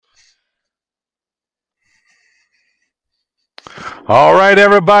All right,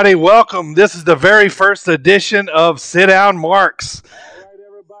 everybody, welcome. This is the very first edition of Sit Down Marks. All right,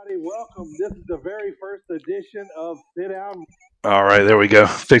 everybody, welcome. This is the very first edition of Sit Down. All right, there we go.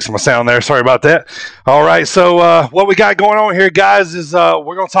 Fixing my sound there. Sorry about that. All right, so what we got going on here, guys, is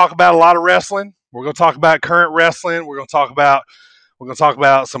we're going to talk about a lot of wrestling. We're going to talk about current wrestling. We're going to talk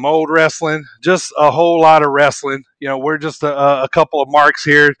about some old wrestling, just a whole lot of wrestling. You know, we're just a couple of marks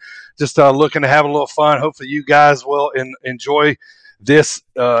here, just looking to have a little fun. Hopefully, you guys will enjoy this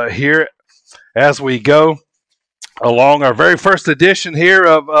here as we go along our very first edition here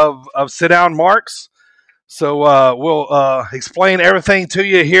of Sit Down Marks. So we'll explain everything to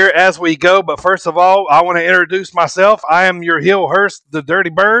you here as we go. But first of all, I want to introduce myself. I am your heel host, the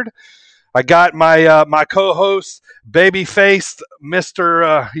Dirty Bird. I got my my co-host, baby-faced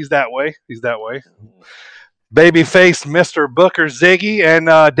Mr. He's that way. Baby-faced Mr. Booker Ziggy,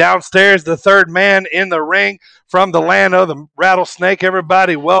 and downstairs, the third man in the ring from the land of the rattlesnake.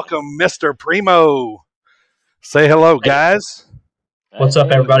 Everybody, welcome Mr. Primo. Say hello, guys. What's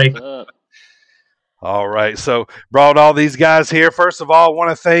up, everybody? What's up? All right, so brought all these guys here. First of all, I want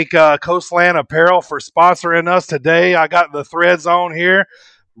to thank Coastland Apparel for sponsoring us today. I got the threads on here,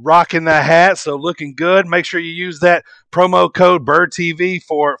 rocking the hat, so looking good. Make sure you use that promo code BirdTV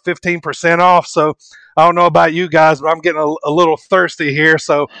for 15% off. So I don't know about you guys, but I'm getting a little thirsty here.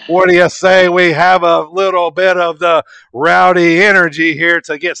 So what do you say we have a little bit of the rowdy energy here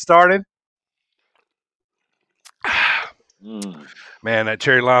to get started? Man, that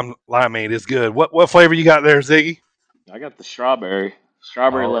cherry limeade is good. What flavor you got there, Ziggy? I got the strawberry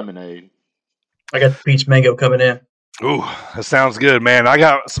lemonade. I got the peach mango coming in. Ooh, that sounds good, man. I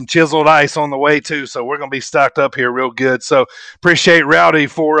got some chiseled ice on the way, too, so we're going to be stocked up here real good. So appreciate Rowdy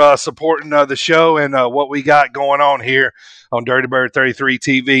for supporting the show and what we got going on here on Dirty Bird 33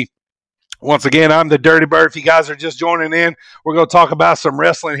 TV. Once again, I'm the Dirty Bird. If you guys are just joining in, we're going to talk about some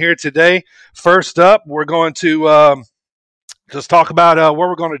wrestling here today. First up, we're going to just talk about what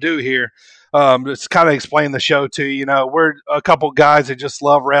we're going to do here. Just kind of explain the show to you. You know, we're a couple guys that just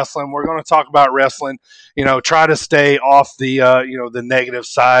love wrestling. We're going to talk about wrestling. You know, try to stay off the the negative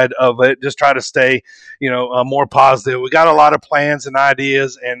side of it. Just try to stay more positive. We got a lot of plans and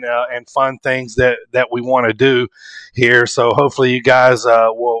ideas and fun things that we want to do here. So hopefully you guys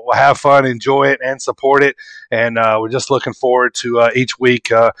will have fun, enjoy it, and support it. And we're just looking forward to each week.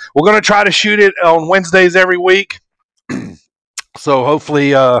 We're going to try to shoot it on Wednesdays every week. So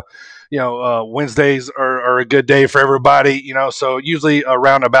hopefully, Wednesdays are a good day for everybody. So usually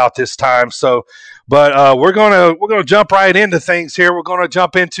around about this time. So, but we're gonna jump right into things here. We're gonna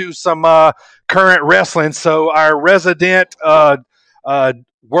jump into some current wrestling. So our resident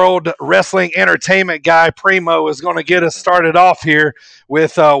World Wrestling Entertainment guy Primo is going to get us started off here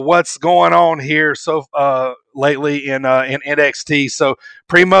with what's going on here lately in NXT. So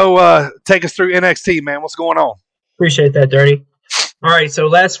Primo, take us through NXT, man. What's going on? Appreciate that, Dirty. All right, so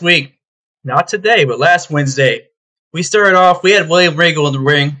last week, not today, but last Wednesday, we started off, we had William Regal in the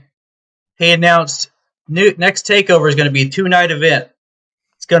ring. He announced next TakeOver is going to be a 2-night event.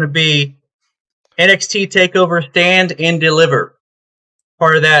 It's going to be NXT TakeOver Stand and Deliver.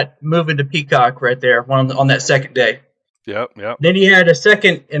 Part of that moving to Peacock right there on that second day. Yep. Then he had a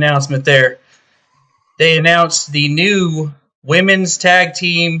second announcement there. They announced the new Women's Tag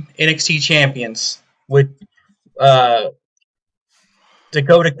Team NXT Champions with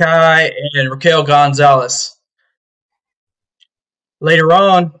Dakota Kai and Raquel Gonzalez. Later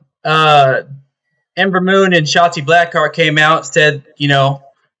on, Ember Moon and Shotzi Blackheart came out and said,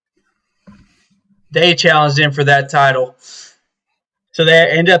 they challenged him for that title. So they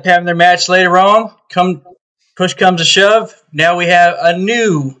ended up having their match later on. Push comes to shove. Now we have a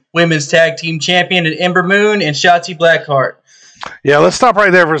new women's tag team champion in Ember Moon and Shotzi Blackheart. Yeah, let's stop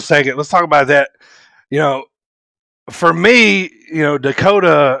right there for a second. Let's talk about that. For me,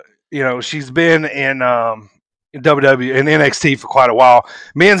 Dakota, she's been in WWE and NXT for quite a while.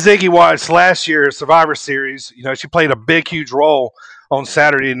 Me and Ziggy watched last year's Survivor Series. She played a big, huge role on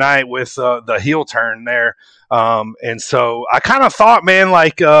Saturday night with the heel turn there. And so I kind of thought, man,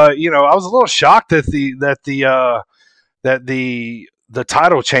 I was a little shocked that the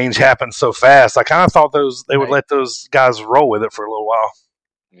title change happened so fast. I kind of thought they would let those guys roll with it for a little while.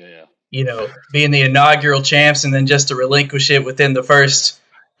 Yeah. Being the inaugural champs and then just to relinquish it within the first,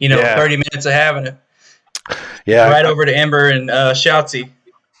 30 minutes of having it. Yeah. Right over to Ember and Shotzi.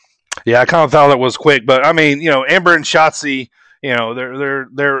 Yeah, I kind of thought it was quick, but I mean, Ember and Shotzi,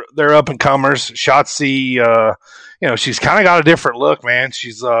 they're up and comers. Shotzi, she's kind of got a different look, man.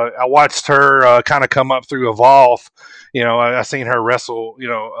 She's I watched her kind of come up through Evolve, I seen her wrestle,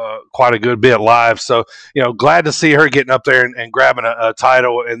 quite a good bit live. So, glad to see her getting up there and grabbing a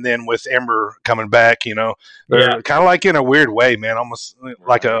title. And then with Ember coming back, they're kind of like in a weird way, man, almost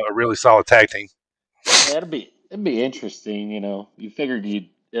like a really solid tag team. Yeah, it'd be interesting, You figured you'd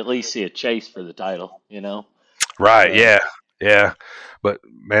at least see a chase for the title, Right, yeah. But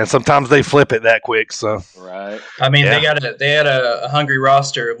man, sometimes they flip it that quick. So right. I mean, they had a hungry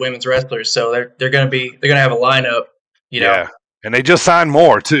roster of women's wrestlers, so they're gonna have a lineup. Yeah, and they just signed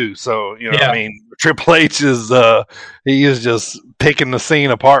more too. So I mean, Triple H is he is just picking the scene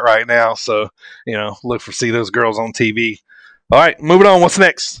apart right now. So look for see those girls on TV. All right, moving on. What's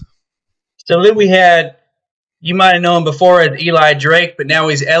next? So then we had, you might have known him before as Eli Drake, but now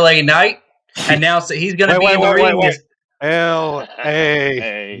he's LA Knight. Announced that he's going to be in the ring with LA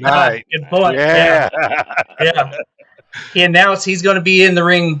Knight. Good point. Yeah. Yeah. He announced he's going to be in the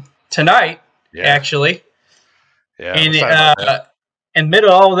ring tonight, actually. Yeah. And in the middle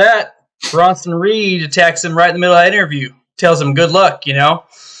of all of that, Bronson Reed attacks him right in the middle of that interview, tells him good luck,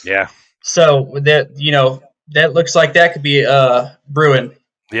 Yeah. So that looks like that could be brewing.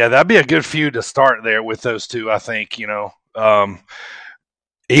 Yeah, that'd be a good feud to start there with those two, I think,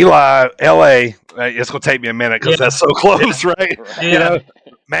 Eli, LA, it's going to take me a minute because that's so close, right? Yeah.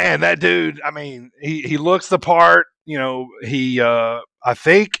 Man, that dude, I mean, he looks the part, I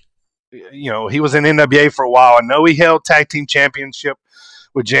think, he was in NWA for a while. I know he held tag team championship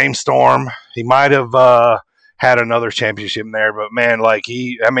with James Storm. He might have had another championship in there, but man,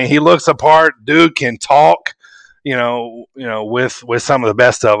 he looks the part. Dude can talk, with some of the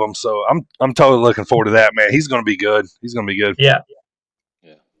best of them. So I'm totally looking forward to that, man. He's going to be good. Yeah.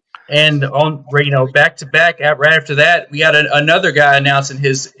 And on back to back, right after that, we got another guy announcing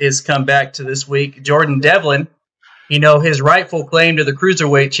his comeback to this week, Jordan Devlin. His rightful claim to the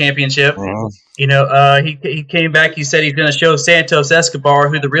Cruiserweight Championship. He came back. He said he's going to show Santos Escobar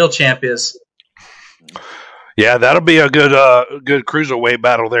who the real champ is. Yeah, that'll be a good Cruiserweight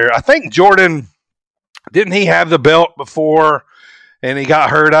battle there. I think Jordan, didn't he have the belt before? And he got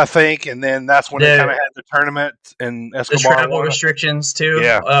hurt, I think, and then that's when they kind of had the tournament and Escobar. The travel restrictions too.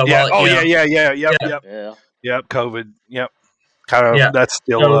 Yeah. Yeah. Yep. COVID. Yep. Kind of. That's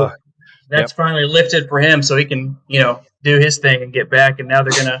still. That's finally lifted for him, so he can do his thing and get back. And now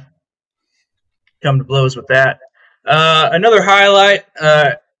they're gonna come to blows with that. Another highlight,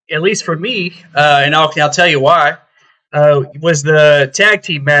 at least for me, and I'll tell you why, was the tag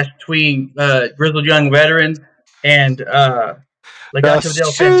team match between Grizzled Young Veterans and. Legado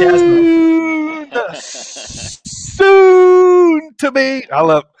del Fantasma. Soon to be. I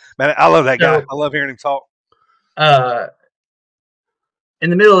love that guy. I love hearing him talk. In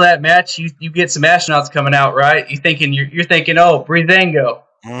the middle of that match, you get some astronauts coming out, right? You're thinking, oh, Breezango.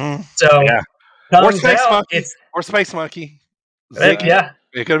 Mm-hmm. So or Space Monkey. Yeah,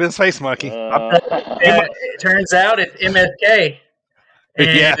 it could have been Space Monkey. It turns out it's MSK.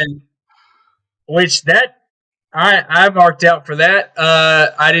 Which that. I marked out for that.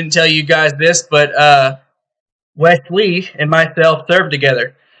 I didn't tell you guys this, but Wes Lee and myself served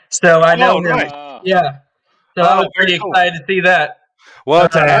together, so I know him. Right. Yeah, so I was pretty excited to see that. Well,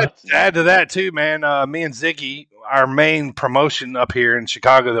 to add to that too, man, me and Ziggy, our main promotion up here in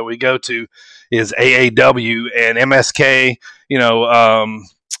Chicago that we go to is AAW and MSK.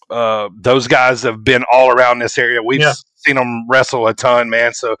 Those guys have been all around this area. We've seen them wrestle a ton,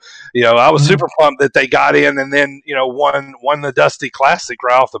 man. So, I was super pumped that they got in and then, won the Dusty Classic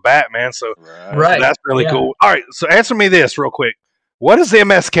right off the bat, man. So, so that's really cool. All right. So answer me this real quick. What does the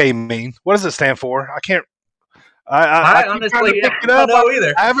MSK mean? What does it stand for? I can't. I honestly don't know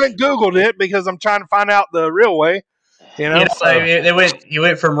either. I haven't Googled it because I'm trying to find out the real way. You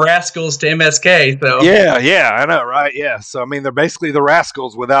went from Rascals to MSK. So yeah, I know, right? Yeah. So I mean, they're basically the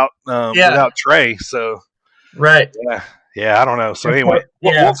Rascals without Trey. So right. Yeah, I don't know. So anyway,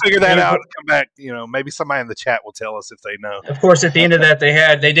 we'll figure that out and come back. Maybe somebody in the chat will tell us if they know. Of course, at the end of that,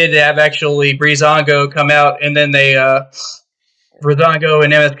 they did have actually Breezango come out, and then Breezango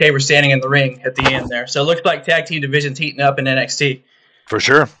and MSK were standing in the ring at the end there. So it looks like tag team division's heating up in NXT. For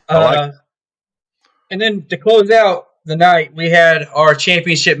sure. I like it. And then to close out the night, we had our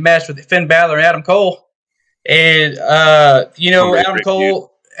championship match with Finn Balor and Adam Cole. And,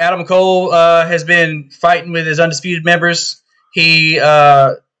 Adam Cole has been fighting with his Undisputed members. He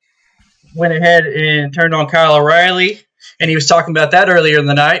went ahead and turned on Kyle O'Reilly, and he was talking about that earlier in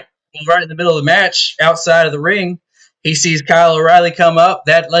the night. Right in the middle of the match, outside of the ring, he sees Kyle O'Reilly come up.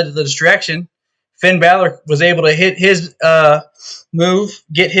 That led to the distraction. Finn Balor was able to hit his move,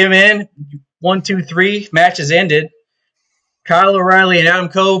 get him in. 1, 2, 3, matches ended. Kyle O'Reilly and Adam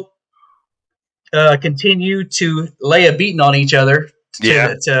Cole continue to lay a beating on each other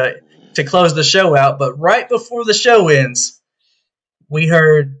to close the show out. But right before the show ends, we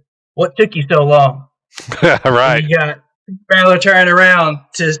heard, "What took you so long?" Right. You got Balor turning around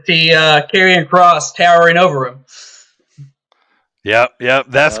to see Karrion Kross towering over him. Yep.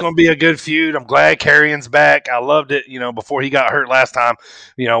 That's going to be a good feud. I'm glad Karrion's back. I loved it, before he got hurt last time,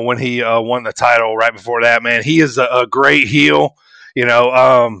 when he won the title right before that, man. He is a great heel.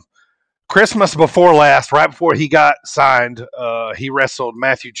 Christmas before last, right before he got signed, he wrestled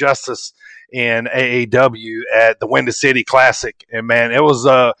Matthew Justice in AAW at the Windy City Classic, and man, it was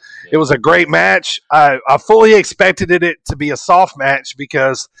a great match. I fully expected it to be a soft match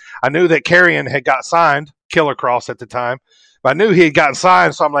because I knew that Karrion had got signed, Killer Kross at the time. But I knew he had gotten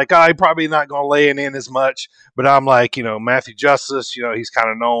signed, so I'm like, he probably not going to lay it in as much. But I'm like, Matthew Justice, he's kind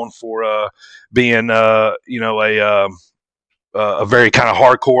of known for being, a very kind of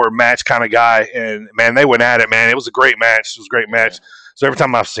hardcore match kind of guy, and man, they went at it, man. It was a great match. It was a great match. So every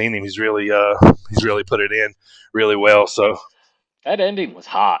time I've seen him, he's really put it in really well. So that ending was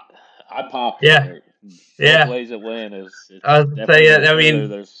hot. I popped. Yeah. Both ways it went. I was saying, I mean,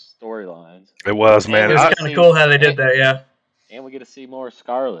 there's storylines. It was, man. It was kind of cool how they did that. Yeah. And we get to see more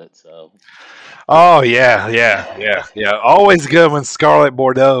Scarlett. So. Oh yeah. Always good when Scarlett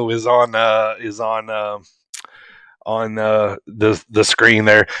Bordeaux is on the screen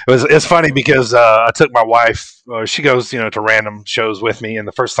there. It's funny because I took my wife. She goes, to random shows with me, and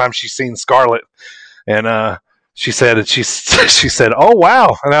the first time she's seen Scarlett, and she said, "Oh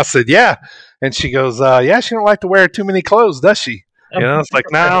wow," and I said, "Yeah," and she goes, "Yeah, she don't like to wear too many clothes, does she?" It's like,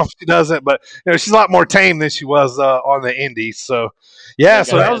 no, she doesn't. But she's a lot more tame than she was on the indies. So, yeah.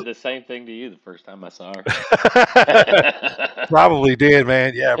 So that was the same thing to you the first time I saw her. Probably did,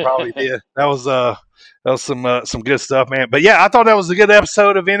 man. Yeah, probably did. That was some good stuff, man. But yeah, I thought that was a good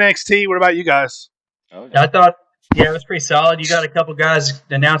episode of NXT. What about you guys? Oh, yeah. I thought, it was pretty solid. You got a couple guys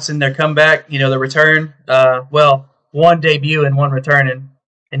announcing their comeback, the return. One debut and one returning.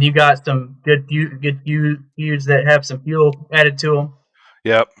 And you got some good feuds that have some fuel added to them.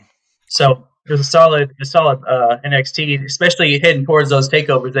 Yep. So it was a solid NXT, especially heading towards those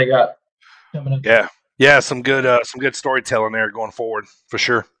takeovers they got coming up. Yeah, some good storytelling there going forward for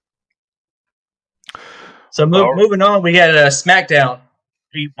sure. So moving on, we had a SmackDown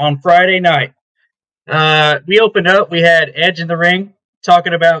on Friday night. We opened up. We had Edge in the ring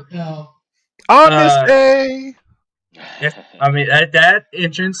talking about on this day. I mean that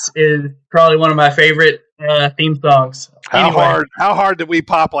entrance is probably one of my favorite theme songs. How hard did we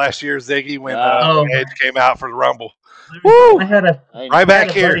pop last year, Ziggy, when Edge came out for the Rumble? Woo! Right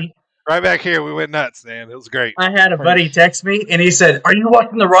back here, we went nuts, man. It was great. I had a buddy text me, and he said, "Are you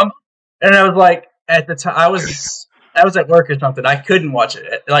watching the Rumble?" And I was like, at the time, I was at work or something. I couldn't watch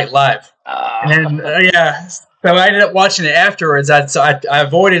it like live. And then, so I ended up watching it afterwards. I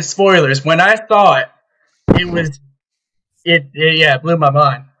avoided spoilers. When I saw it, it blew my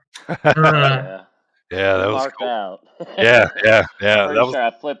mind. Yeah, that was cool. Out. Yeah. Sure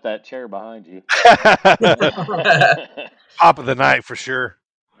I flipped that chair behind you. Pop of the night for sure.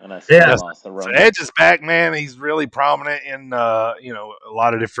 And I lost the so Edge is back, man. He's really prominent in a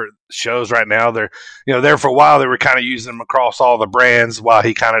lot of different shows right now. They're there for a while. They were kind of using him across all the brands while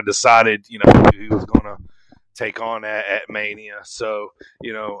he kind of decided who he was going to take on at Mania. So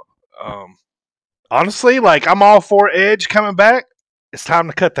honestly, like, I'm all for Edge coming back. It's time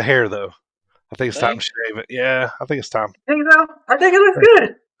to cut the hair, though. I think it's time to shave it. Yeah, I think it's time. I think it looks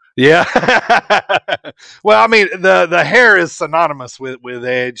good. Yeah. Well, I mean, the hair is synonymous with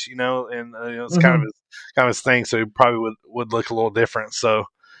Edge, and it's kind of his thing. So he probably would look a little different. So,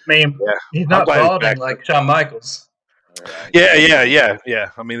 he's not balding like Shawn Michaels. Yeah.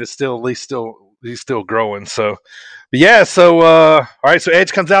 I mean, it's still he's still growing. So, but yeah. So, all right. So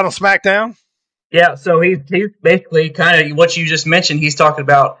Edge comes out on SmackDown. Yeah. So he's basically kind of what you just mentioned. He's talking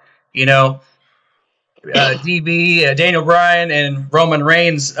about, DB, Daniel Bryan, and Roman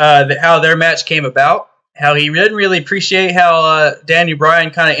Reigns, how their match came about. How he didn't really appreciate how Daniel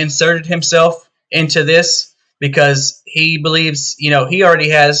Bryan kind of inserted himself into this because he believes, he already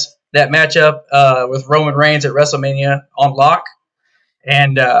has that matchup with Roman Reigns at WrestleMania on lock.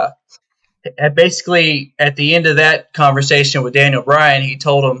 And basically, at the end of that conversation with Daniel Bryan, he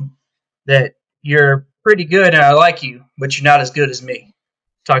told him that you're pretty good and I like you, but you're not as good as me.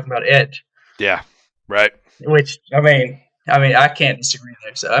 Talking about Edge. Yeah. Right. Which, I mean, I can't disagree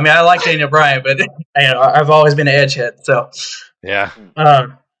there. So, I like Daniel Bryan, but I've always been an Edge head. So, yeah.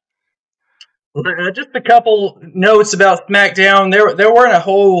 Just a couple notes about SmackDown. There weren't a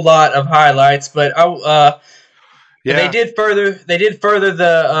whole lot of highlights, but Yeah. They did further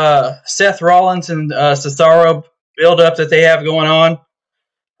the Seth Rollins and Cesaro build up that they have going on.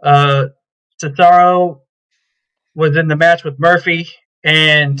 Cesaro was in the match with Murphy,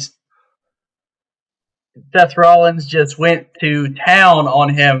 and Seth Rollins just went to town on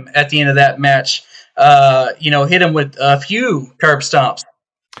him at the end of that match. Hit him with a few curb stomps.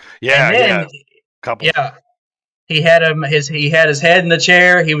 Yeah, and then, couple. Yeah, he had his head in the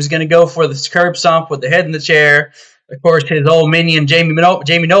chair. He was going to go for the curb stomp with the head in the chair. Of course, his old minion Jamie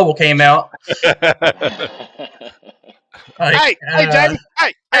Noble came out. Hey, Jamie!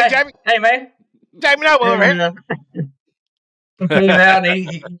 Hey, Jamie! Hey, man! Jamie Noble over here. He came out,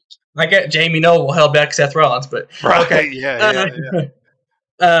 and I get Jamie Noble held back Seth Rollins, but right, okay. yeah.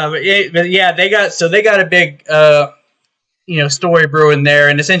 But they got a big story brewing there,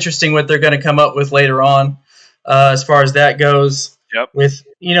 and it's interesting what they're going to come up with later on as far as that goes. Yep. With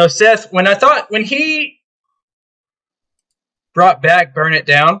Seth, when he brought back Burn It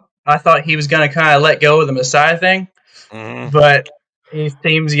Down, I thought he was going to kind of let go of the Messiah thing, but he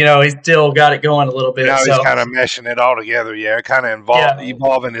seems he's still got it going a little bit. Now he's kind of meshing it all together. Yeah, kind of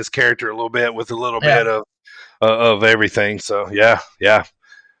evolving his character a little bit with a little bit of everything. So yeah.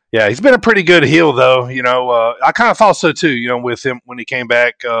 He's been a pretty good heel, though. I kind of thought so too. With him when he came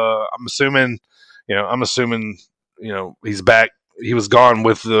back, I'm assuming he's back. He was gone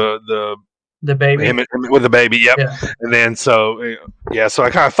with the baby. Him with the baby. Yep. Yeah. And then so I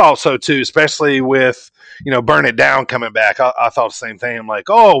kind of thought so too, especially with Burn It Down coming back. I thought the same thing. I'm like,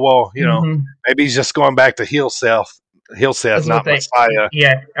 oh well, maybe he's just going back to heel Seth, not Messiah.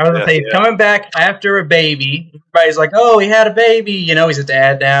 Yeah, I was gonna say coming back after a baby. Everybody's like, "Oh, he had a baby." He's a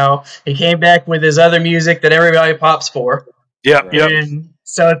dad now. He came back with his other music that everybody pops for. Yep. And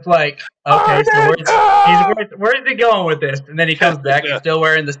so it's like, okay, so where's he going with this? And then he comes back. He's still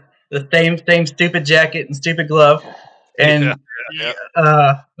wearing the same stupid jacket and stupid glove. And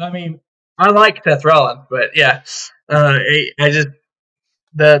I mean, I like Seth Rollins, but I just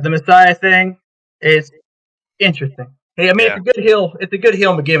the Messiah thing is interesting. Hey, I mean, it's a good heel. It's a good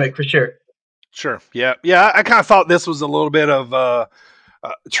heel gimmick for sure. Sure. Yeah. I kind of thought this was a little bit of a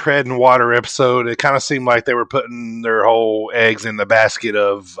tread and water episode. It kind of seemed like they were putting their whole eggs in the basket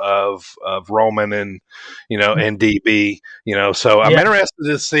of Roman and and DB. So I'm interested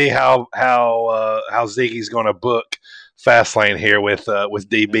to see how Ziggy's going to book Fastlane here with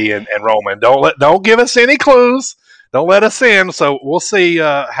DB and Roman. Don't give us any clues. Don't let us in. So we'll see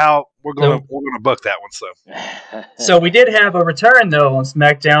how we're going to book that one. So we did have a return though on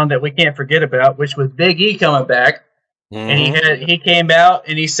SmackDown that we can't forget about, which was Big E coming back, and he came out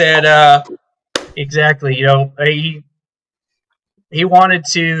and he said exactly. He wanted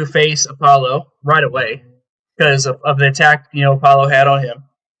to face Apollo right away because of the attack Apollo had on him,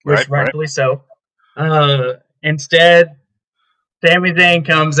 which rightfully so. Instead, Sami Zayn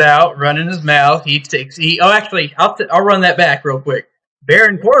comes out running his mouth. I'll run that back real quick.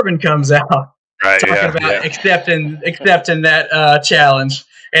 Baron Corbin comes out talking about accepting that challenge,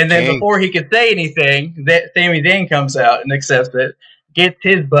 and then before he could say anything, Sami Zayn comes out and accepts it, gets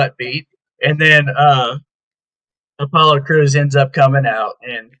his butt beat, and then Apollo Crews ends up coming out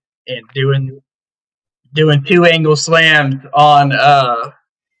and doing 2 angle slams on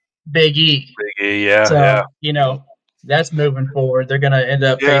Big E. Big E, yeah. So that's moving forward. They're gonna end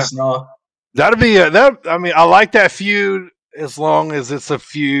up facing off. That'd be I mean, I like that feud as long as it's a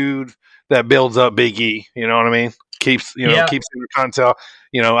feud that builds up Big E. You know what I mean? Keeps Intercontinental.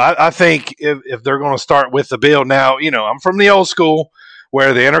 I think if they're going to start with the build now, I'm from the old school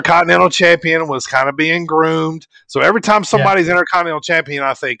where the Intercontinental Champion was kind of being groomed. So every time somebody's Intercontinental Champion,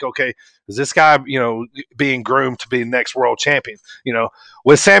 I think, okay, is this guy, being groomed to be the next world champion?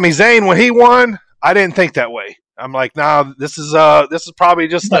 With Sami Zayn when he won, I didn't think that way. I'm like, nah, this is probably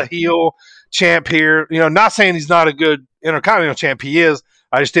just a heel champ here. Not saying he's not a good Intercontinental champ. He is.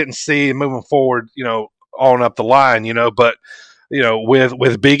 I just didn't see him moving forward, on up the line, but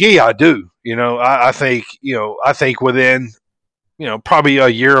with Big E, I do. I think within probably a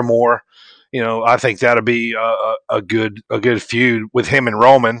year or more, I think that'll be a good feud with him and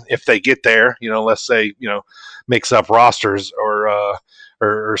Roman if they get there. Let's say mix up rosters or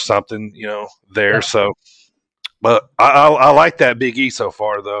something there. Yeah. So, but I like that Big E so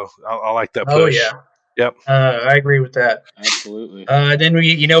far though. I like that push. Oh yeah. Yep. I agree with that. Absolutely. Then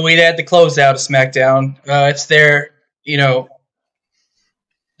we had the closeout of SmackDown. It's their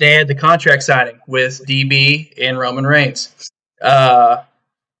they had the contract signing with DB and Roman Reigns. I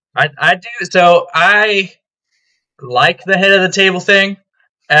do. So I like the head of the table thing.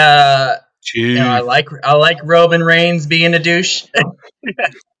 I like Roman Reigns being a douche.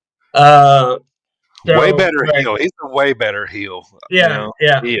 So, way better right. heel. He's a way better heel. Yeah,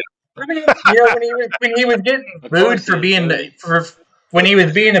 yeah. Yeah. I mean, when he was getting Of booed course for he being is, when he was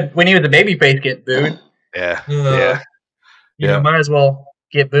a babyface getting booed, Yeah. uh, Yeah. might as well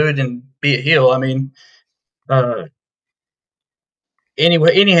get booed and be a heel. I mean,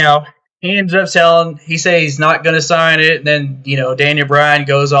 anyhow, he ends up selling. He says he's not going to sign it, and then Daniel Bryan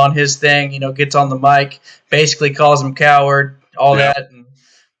goes on his thing. Gets on the mic, basically calls him coward, all Yeah. that, and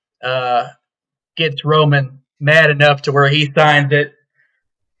gets Roman mad enough to where he signs it.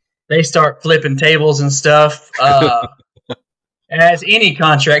 They start flipping tables and stuff. As any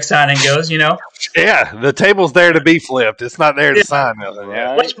contract signing goes, Yeah, the table's there to be flipped. It's not there to sign nothing.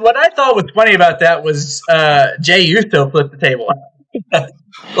 Yeah. right? What I thought was funny about that was Jay Uso flipped the table.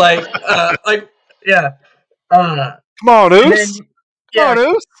 like, yeah. Come on, Oos. Come on,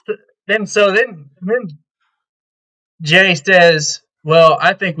 Oos. Then Jay says, "Well,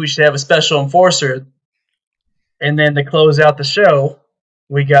 I think we should have a special enforcer." And then to close out the show,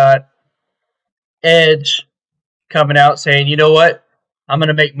 we got Edge coming out saying, "You know what? I'm going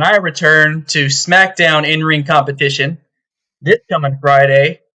to make my return to SmackDown in-ring competition this coming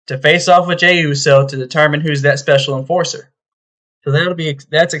Friday to face off with Jey Uso to determine who's that special enforcer." So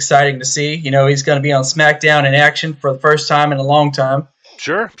that's exciting to see. He's going to be on SmackDown in action for the first time in a long time.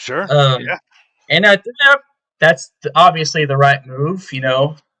 Sure. Yeah. And that's obviously the right move,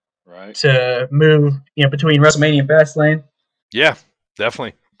 Right. to move, between WrestleMania and Fastlane. Yeah,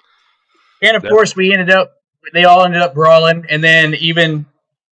 definitely. And of course, they all ended up brawling, and then even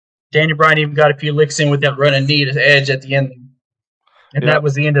Daniel Bryan even got a few licks in with that running knee to Edge at the end, and that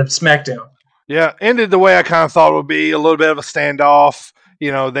was the end of SmackDown. Yeah, ended the way I kind of thought it would be, a little bit of a standoff.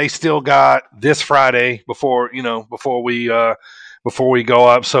 They still got this Friday before we go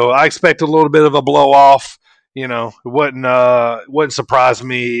up. So I expect a little bit of a blow off. It wouldn't surprise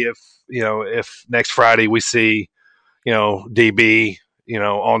me if next Friday we see, DB,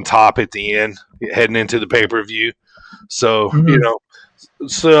 on top at the end heading into the pay-per-view. So,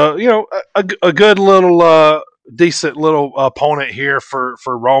 a good little decent little opponent here for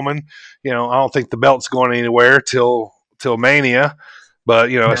Roman. I don't think the belt's going anywhere till Mania,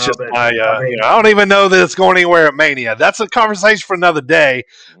 but it's just I don't even know that it's going anywhere at Mania. That's a conversation for another day.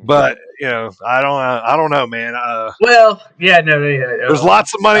 But I don't know, man. There's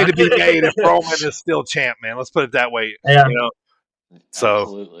lots of money to be made if Roman is still champ, man. Let's put it that way. Yeah. So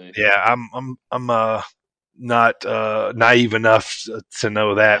Absolutely. yeah, I'm not naive enough to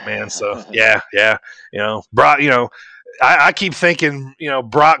know that, man. So yeah, Brock. I keep thinking,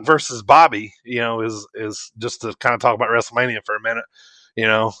 Brock versus Bobby, is just to kind of talk about WrestleMania for a minute,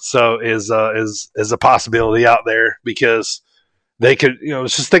 so is a possibility out there because they could,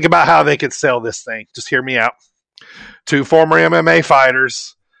 just think about how they could sell this thing. Just hear me out. 2 former MMA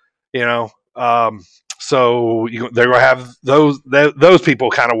fighters, so they're going to have those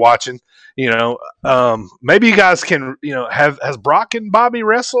people kind of watching. Maybe you guys can, has Brock and Bobby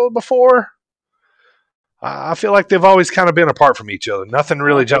wrestled before? I feel like they've always kind of been apart from each other. Nothing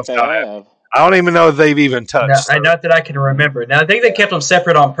really jumps out at me. I don't even know if they've even touched. Not that I can remember. Now I think they kept them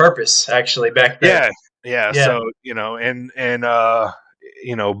separate on purpose, actually, back then. Yeah. So and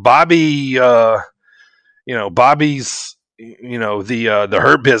Bobby, Bobby's, the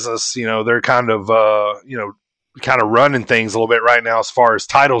Hurt Business, they're kind of running things a little bit right now as far as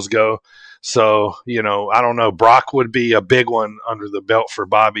titles go. So, I don't know. Brock would be a big one under the belt for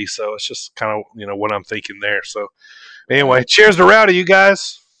Bobby. So it's just kind of, what I'm thinking there. So anyway, cheers to Rowdy, you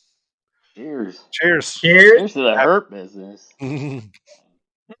guys. Cheers. Cheers to the Hurt Business.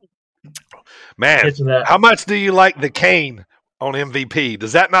 Man, how much do you like the cane on MVP?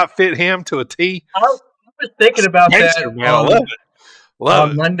 Does that not fit him to a T? I was thinking about that. Man, I love it.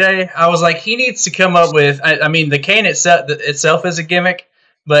 On Monday, I was like, he needs to come up with. I mean, the cane itself is a gimmick,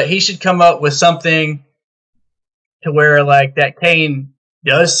 but he should come up with something to where like that cane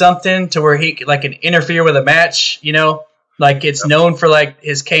does something to where he like can interfere with a match. Like it's known for like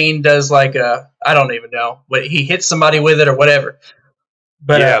his cane does like I don't even know, but he hits somebody with it or whatever.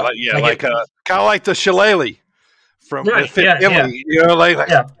 But kind of like the shillelagh from Emily.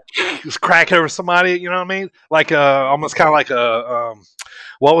 Just crack over somebody. You know what I mean? Like almost kind of like a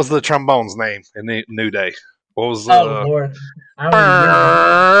what was the trombone's name in the New Day? What was Lord,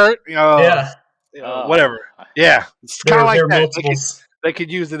 whatever. Yeah, it's kind of like that. They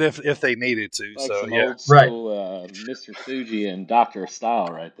could use it if they needed to. Like so old school, Mr. Fuji and Dr. Style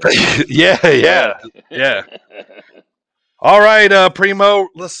right there. yeah. All right, Primo,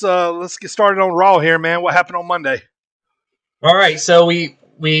 let's get started on Raw here, man. What happened on Monday? All right, so we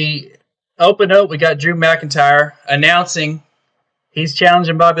opened up. We got Drew McIntyre announcing he's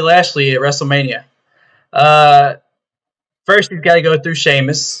challenging Bobby Lashley at WrestleMania. First, he's got to go through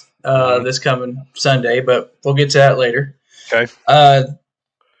Sheamus this coming Sunday, but we'll get to that later. Okay. Of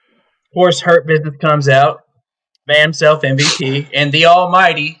course, Hurt Business comes out, man himself MVP, and the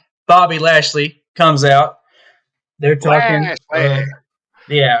almighty Bobby Lashley comes out. They're talking.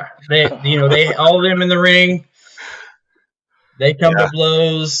 Yeah, they all of them in the ring. They come to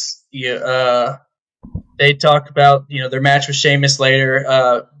blows. They talk about their match with Sheamus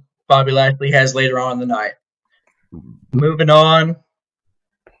later. Bobby Lashley has later on in the night. Moving on.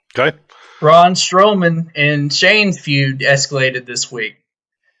 Okay. Braun Strowman and Shane's feud escalated this week.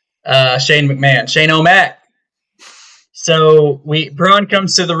 Shane O'Mac. So Braun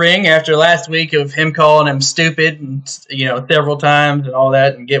comes to the ring after last week of him calling him stupid and several times and all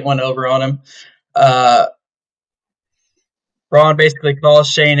that and get one over on him. Braun basically calls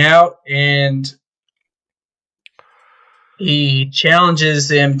Shane out and he challenges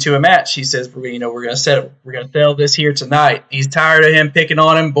him to a match. He says, we're going to settle this here tonight. He's tired of him picking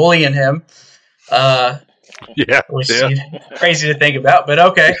on him, bullying him. Which is crazy to think about, but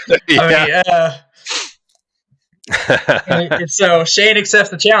okay. And so Shane accepts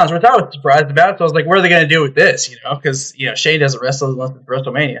the challenge, which I was surprised about. So I was like, what are they going to do with this? Because Shane doesn't wrestle unless it's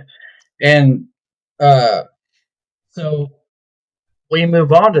WrestleMania. And so we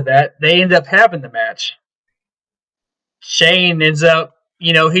move on to that. They end up having the match. Shane ends up,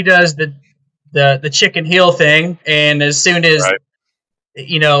 he does the chicken heel thing, and as soon as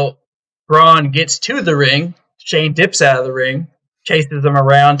Braun gets to the ring, Shane dips out of the ring, chases him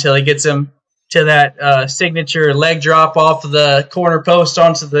around till he gets him to that signature leg drop off of the corner post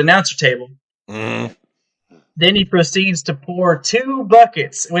onto the announcer table. Mm. Then he proceeds to pour 2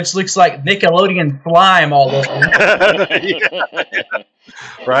 buckets, which looks like Nickelodeon slime all over him.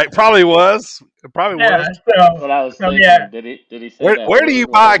 Right, probably was. It probably was. So, that's what I was thinking. Yeah. Did he say Where do you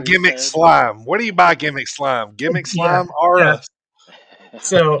buy gimmick slime? Where do you buy gimmick slime? Gimmick slime or us?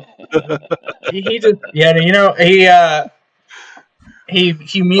 So he just he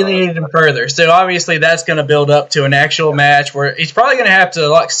humiliated him further. So obviously that's going to build up to an actual match where he's probably going to have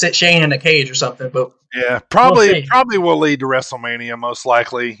to sit Shane in a cage or something. But probably will lead to WrestleMania most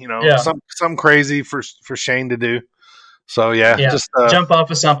likely. Some crazy for Shane to do. So just jump off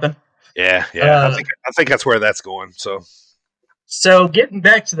of something. I think that's where that's going. So getting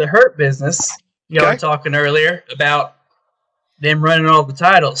back to the Hurt Business, were talking earlier about them running all the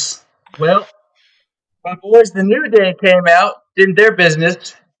titles. Well, my boys, the New Day came out, did their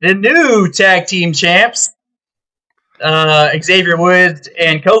business. The new tag team champs, Xavier Woods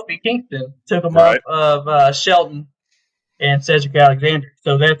and Kofi Kingston, took them off of Shelton and Cedric Alexander.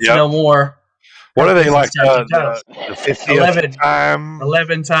 So that's no more. What are they like? The 50th time?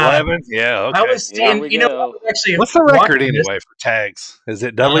 11 times. 11? Yeah, okay. I was actually. What's the record anyway for tags? Is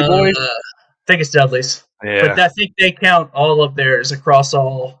it Dudley Boys? I think it's Dudley's. Yeah. But I think they count all of theirs across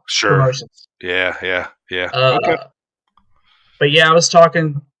all promotions. Yeah. Okay. But I was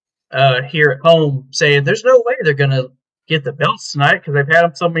talking here at home saying there's no way they're going to get the belts tonight because they've had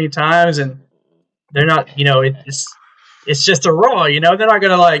them so many times and they're not, it's just a Raw, they're not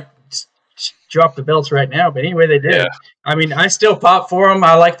going to drop the belts right now. But anyway, they did. Yeah. I mean, I still pop for them.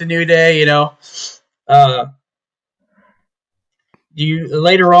 I like the New Day,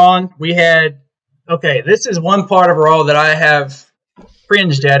 later on, we had, this is one part of Raw that I have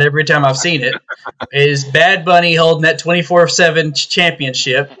cringed at every time I've seen it, is Bad Bunny holding that 24/7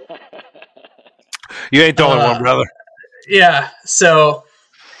 championship. You ain't the only one, brother. Yeah, so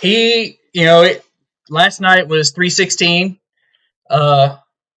he, last night was 316.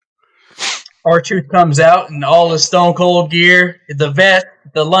 R-Truth comes out in all his Stone Cold gear, the vest,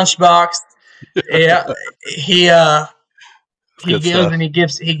 the lunchbox. Yeah, he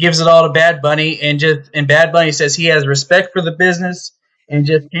gives it all to Bad Bunny, and Bad Bunny says he has respect for the business and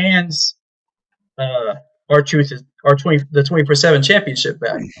just hands R-Truth the 24/7 championship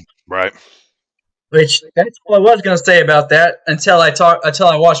back. Right. Which that's all I was going to say about that until I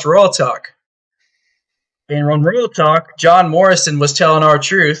watched Raw Talk. And on Raw Talk, John Morrison was telling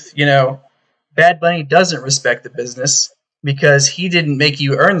R-Truth, Bad Bunny doesn't respect the business because he didn't make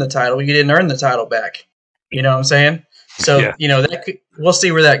you earn the title. You didn't earn the title back. You know what I'm saying? So, we'll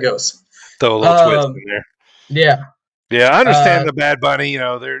see where that goes. Throw a little twist in there. Yeah. Yeah, I understand the Bad Bunny.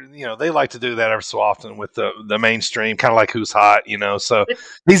 They like to do that every so often with the mainstream, kind of like Who's Hot. So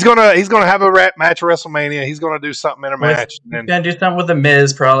he's gonna have a match at WrestleMania. He's gonna do something in a match. He's gonna do something with the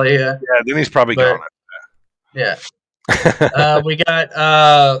Miz, probably. Yeah. Yeah, then he's probably gone. Yeah.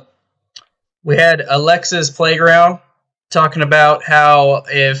 We had Alexa's Playground talking about how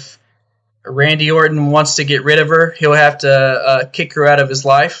if Randy Orton wants to get rid of her, he'll have to kick her out of his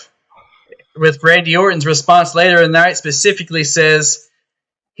life. with Randy Orton's response later in the night specifically says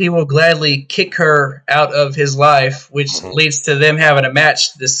he will gladly kick her out of his life, which leads to them having a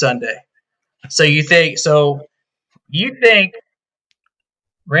match this Sunday. So you think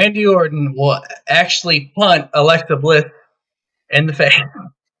Randy Orton will actually punt Alexa Bliss in the face?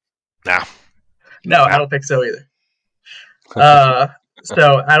 No, I don't think so either.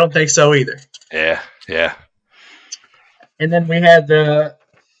 So I don't think so either. Yeah. And then we had the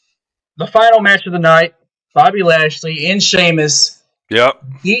final match of the night. Bobby Lashley and Sheamus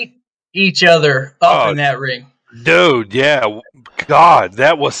beat each other up in that ring. Dude, yeah. God,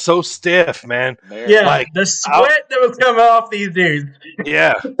 that was so stiff, man. Yeah, like, the sweat that was coming off these dudes.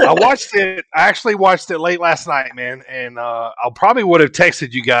 Yeah. I watched it. I actually watched it late last night, man. And I probably would have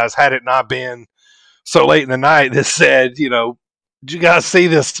texted you guys had it not been so late in the night that said, did you guys see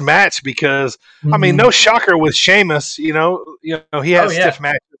this match? Because I mean, no shocker with Sheamus. He has stiff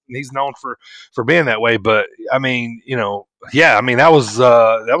matches, and he's known for being that way. But I mean, that was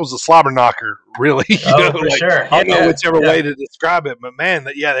a slobber knocker, really. For sure. I don't know whichever way to describe it, but man,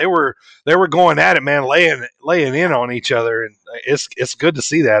 they were going at it, man, laying in on each other, and it's good to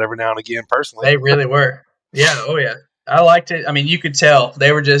see that every now and again. Personally, they really were. Yeah. Oh yeah. I liked it. I mean, you could tell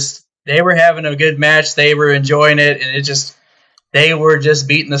they were having a good match. They were enjoying it, and they were just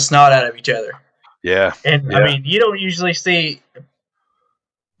beating the snot out of each other. Yeah. And, I mean, you don't usually see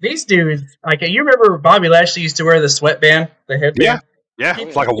these dudes. Like, you remember Bobby Lashley used to wear the sweatband, the headband? Yeah.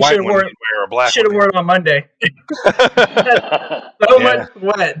 It's like a white one or a black one. Should have worn it on Monday. So much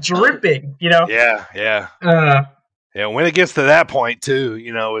sweat, dripping, Yeah. When it gets to that point, too,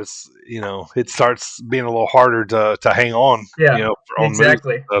 it starts being a little harder to hang on, on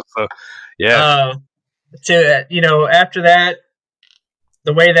exactly. Stuff, so, yeah. After that,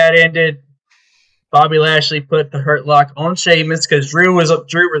 the way that ended, Bobby Lashley put the Hurt Lock on Sheamus because Drew was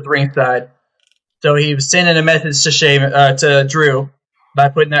ringside, so he was sending a message to Drew by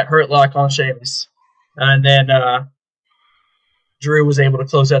putting that Hurt Lock on Sheamus, and then Drew was able to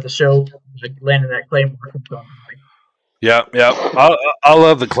close out the show, landing that Claymore. Yeah. I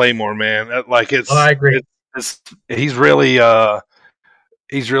love the Claymore, man. I agree.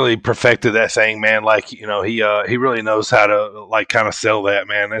 He's really perfected that thing, man. He really knows how to kind of sell that,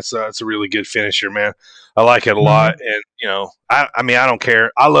 man. It's a really good finisher, man. I like it a lot, and I mean, I don't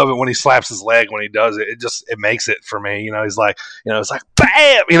care. I love it when he slaps his leg when he does it. It makes it for me. He's like, it's like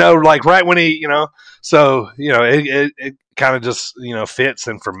bam, like right when he, so it kind of just fits,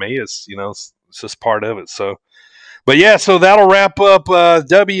 and for me, it's it's just part of it. So, but yeah, so that'll wrap up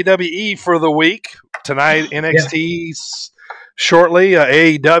WWE for the week tonight. NXT's. Shortly,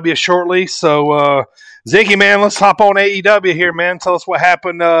 AEW shortly. So, Ziggy, man, let's hop on AEW here, man. Tell us what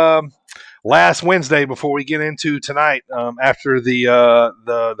happened last Wednesday before we get into tonight after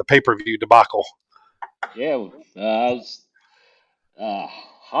the pay-per-view debacle. Yeah, it was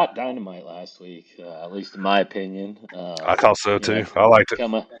hot dynamite last week, at least in my opinion. I thought so too. I liked it.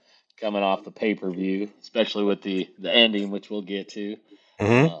 Coming off the pay-per-view, especially with the ending, which we'll get to.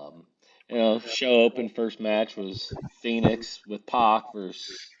 Mm-hmm. Show open first match was Phoenix with Pac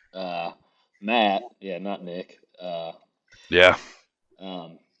versus Matt. Yeah, not Nick. Yeah.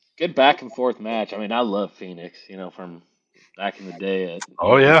 Good back and forth match. I mean, I love Phoenix. From back in the day at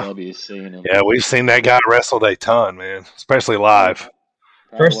AEW, seeing him. Yeah, we've seen that guy wrestled a ton, man, especially live.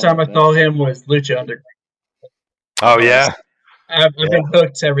 First time I saw him was Lucha Underground. Oh yeah. I've been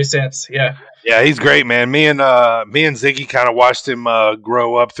hooked ever since. Yeah. Yeah, he's great, man. Me and Ziggy kind of watched him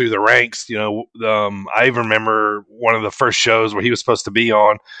grow up through the ranks. I even remember one of the first shows where he was supposed to be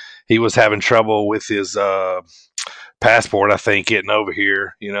on. He was having trouble with his passport, I think, getting over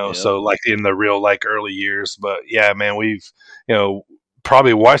here. So in the real probably years. But yeah, man, we've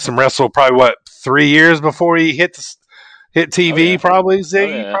probably watched him wrestle. Probably 3 years before he hit TV. Oh, yeah. Probably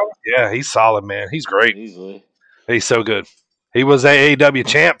Ziggy. Oh, yeah. Yeah, he's solid, man. He's great. Easily. He's so good. He was AEW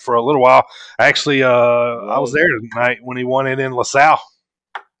champ for a little while. Actually, I was there tonight when he won it in LaSalle.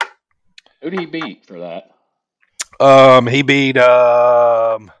 Who did he beat for that? He beat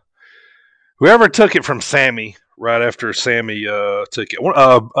whoever took it from Sammy right after Sammy took it.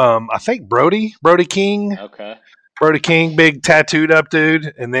 I think Brody King. Okay. Brody King, big tattooed up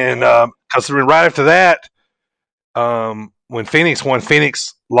dude. And then because right after that, when Phoenix won,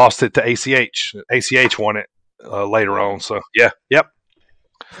 Phoenix lost it to ACH. ACH won it. Later on, so yep.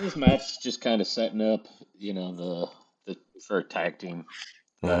 This match is just kind of setting up, the for a tag team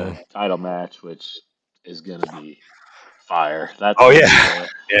title match, which is gonna be fire. That's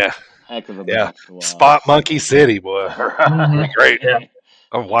yeah, heck of a match. Spot Monkey City, boy, great. Yeah.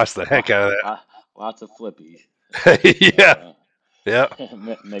 I've watched the heck out of that. Lots of flippies. Yeah. Yeah.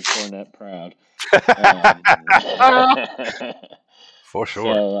 Make Cornette proud. For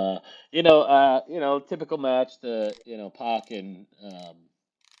sure. So typical match. Pac and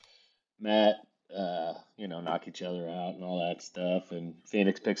Matt, knock each other out and all that stuff, and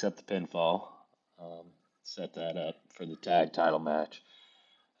Phoenix picks up the pinfall. Um, Set that up for the tag title match.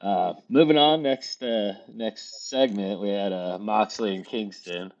 Moving on, next segment, we had Moxley and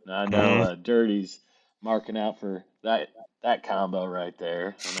Kingston. Now, I know Dirty's marking out for that combo right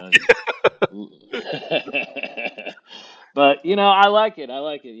there. I know but I like it.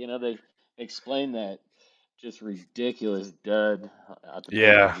 They explain that just ridiculous dud at the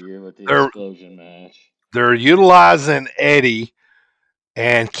Yeah. pay-per-view with the They're explosion match. they're utilizing Eddie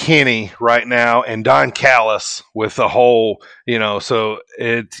and Kenny right now and Don Callis with the whole, so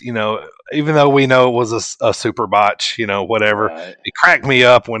even though we know it was a super botch, whatever, Right. it cracked me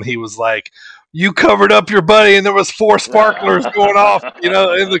up when he was like, you covered up your buddy and there was 4 sparklers going off, in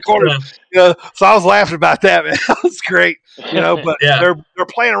the corner. So I was laughing about that, man. That was great. But they're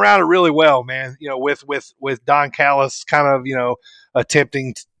playing around it really well, man, with Don Callis kind of,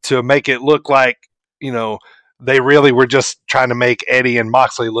 attempting to make it look like, they really were just trying to make Eddie and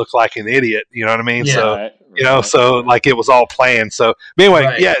Moxley look like an idiot. You know what I mean? Yeah. So, Right. so like it was all planned. So, but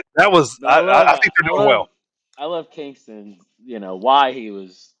anyway, yeah, that was, I think they're doing well. I love Kingston, why he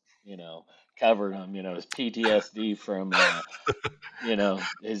was, covered him, his PTSD from,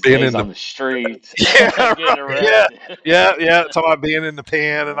 his Being days in on the street. Yeah, getting arrested. yeah. Talking about being in the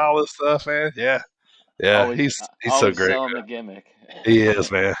pen and all this stuff, man. Yeah. Always, he's so always great. selling the gimmick. He is,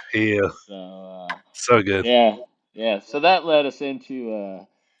 man. He is. So good. Yeah. So that led us into,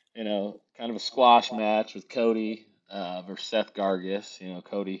 kind of a squash match with Cody versus Seth Gargis.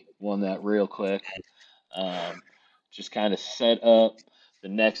 Cody won that real quick. Just kind of set up the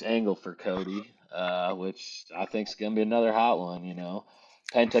next angle for Cody, which I think is going to be another hot one.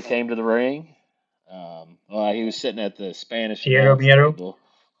 Penta came to the ring. He was sitting at the Spanish Piero Miero. table.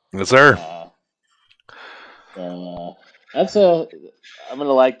 Yes, sir. So I'm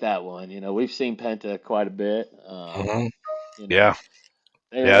gonna like that one. We've seen Penta quite a bit. Yeah.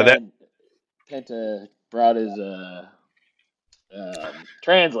 Penta brought his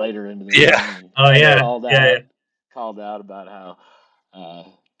translator into the ring. Oh yeah. Called out about how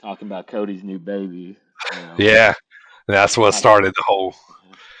talking about Cody's new baby. Yeah, that's what started the whole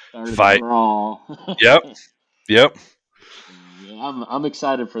fight. The brawl. Yep. Yeah, I'm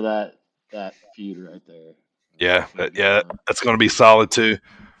excited for that feud right there. Yeah, that's going to be solid too.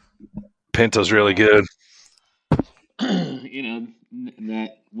 Penta's really good.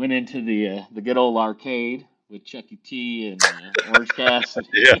 That went into the good old arcade with Chuck E. T. and Orange Cassidy.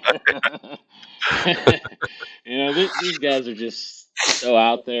 These guys are just so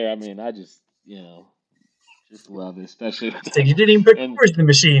out there. I mean, I just love it, especially. You didn't even put cores in the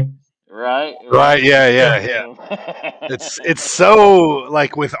machine. Right. Yeah. It's so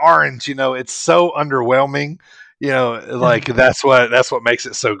like with Orange, it's so underwhelming. Like that's what makes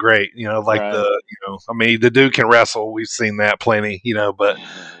it so great. The dude can wrestle. We've seen that plenty. But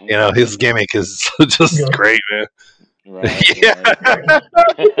his gimmick is just great, man. Right.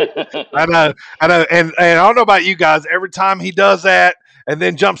 I know, and I don't know about you guys. Every time he does that and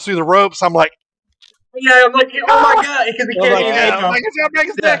then jumps through the ropes, I'm like. Yeah, I'm like, oh my god, because he can't get his hands out. He's got to break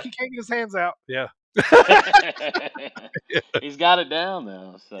his neck. He can't get his hands out. Yeah. He's got it down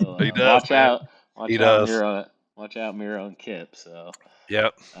though. So he does. Watch out, Miro and Kip. So.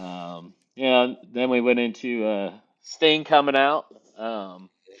 Yep. Then we went into Sting coming out. The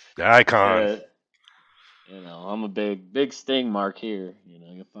icon. I'm a big Sting mark here.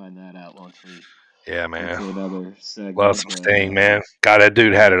 You'll find that out once we. Yeah, man. Another segment. Love some Sting, man. God, that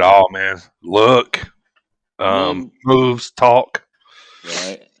dude had it all, man. Look. Moves, talk.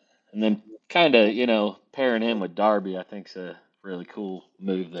 Right. And then kind of, pairing him with Darby, I think is a really cool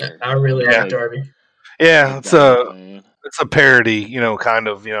move there. I really like Darby. Yeah, it's a parody, kind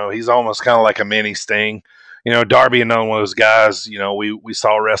of, he's almost kind of like a mini Sting. Darby, another one of those guys, we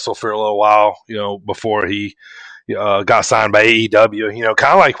saw wrestle for a little while, before he got signed by AEW,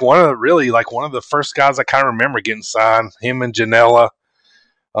 kind of like one of the first guys I kind of remember getting signed, him and Janela,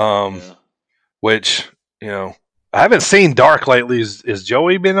 which, I haven't seen Dark lately. Is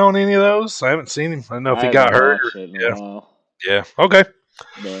Joey been on any of those? I haven't seen him. I don't know if he got hurt. Yeah. Okay.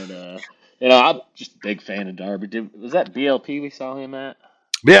 But I'm just a big fan of Darby. Was that BLP we saw him at?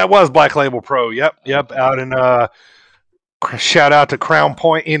 Yeah, it was Black Label Pro. Yep. Out in shout out to Crown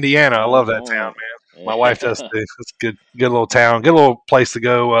Point, Indiana. I love that town, man. My wife does too. It's a good little town. Good little place to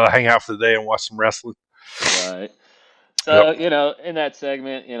go hang out for the day and watch some wrestling. Right. So, in that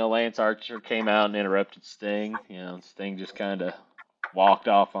segment, Lance Archer came out and interrupted Sting. Sting just kind of walked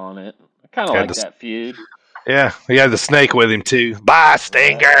off on it. I kind of like that feud. Yeah, he had the snake with him too. Bye,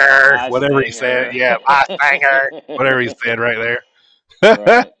 Stinger. Whatever he said. Yeah, bye, Stinger. Whatever he said right there.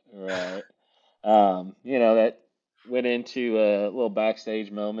 Right. That went into a little backstage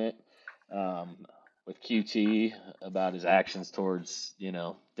moment with QT about his actions towards,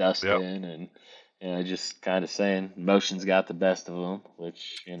 Dustin and just kind of saying emotions got the best of him,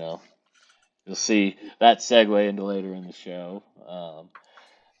 which, you'll see that segue into later in the show.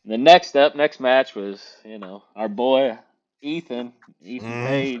 The next match was, our boy Ethan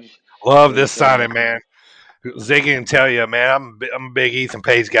Page. Love this signing, man. Ziggy can tell you, man. I'm a big Ethan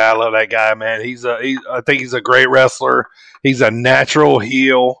Page guy. I love that guy, man. I think he's a great wrestler. He's a natural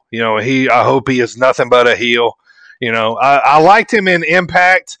heel. I hope he is nothing but a heel. I liked him in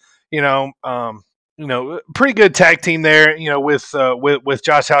Impact. Pretty good tag team there. With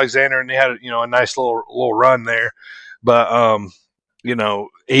Josh Alexander, and they had a nice little run there. But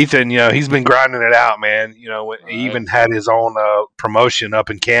Ethan, he's been grinding it out, man. He even had his own promotion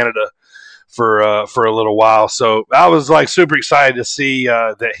up in Canada for a little while. So I was like super excited to see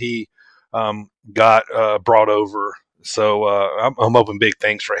that he got brought over. So I'm hoping big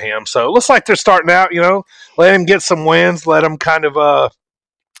things for him. So it looks like they're starting out, let him get some wins, let him kind of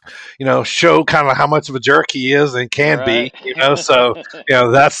show kind of how much of a jerk he is and can be, so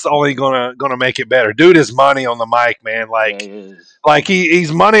that's only gonna make it better. Dude is money on the mic, man. Like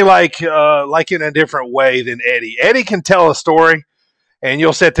he's money like in a different way than Eddie. Eddie can tell a story and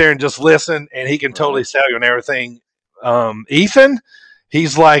you'll sit there and just listen and he can totally sell you on everything. Ethan,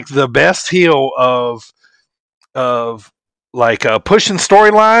 he's like the best heel of like pushing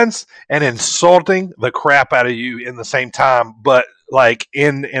storylines and insulting the crap out of you in the same time, but like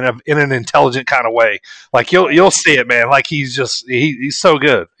in an intelligent kind of way. Like you'll see it, man. Like he's so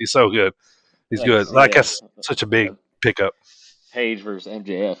good. He's so good. He's good. Like that's such a big pickup. Page versus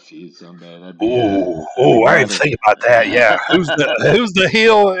MJF feud someday. Oh, I didn't think about that. Yeah, who's the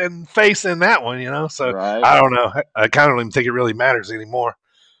heel and face in that one? So I don't know. I kind of don't even think it really matters anymore.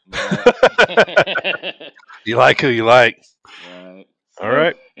 You like who you like. Right. All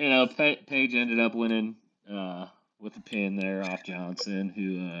right. Page ended up winning with a pin there off Johnson,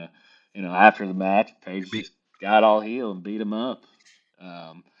 who after the match, Page just got all heel and beat him up.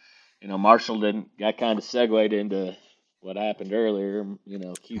 Marshall got kind of segued into what happened earlier.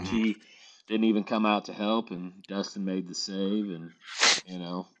 QT didn't even come out to help, and Dustin made the save, and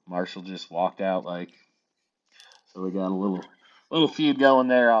Marshall just walked out so we got a little feud going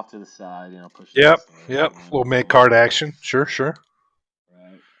there off to the side. Pushing. Yep. Little mid card action. Sure. Right.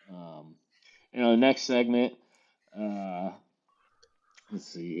 The next segment. Let's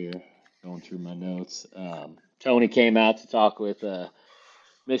see here. Going through my notes. Tony came out to talk with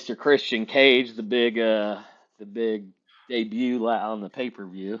Mr. Christian Cage, the big debut on the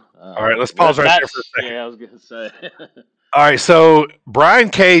pay-per-view. All right, let's pause right there for a second. Yeah, I was going to say. All right, so Brian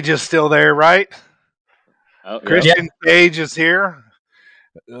Cage is still there, right? Oh, Christian Cage is here.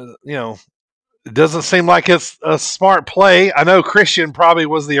 It doesn't seem like it's a smart play. I know Christian probably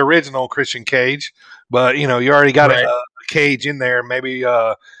was the original Christian Cage, but you already got a Cage in there. Maybe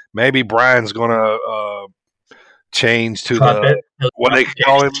Brian's gonna change to what they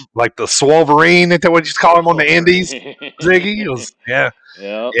call him, like the Swolverine. Is that what you call him on the Indies? Ziggy, yeah.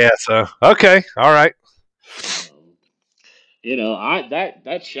 So okay, all right.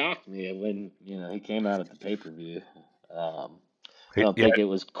 That shocked me when he came out at the pay-per-view. I don't think it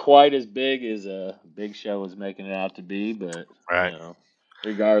was quite as big as Big Show was making it out to be, but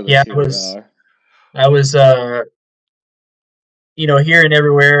regardless, I was hearing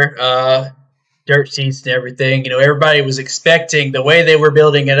everywhere, dirt sheets and everything. Everybody was expecting the way they were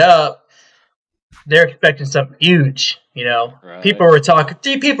building it up. They're expecting something huge. Right. People were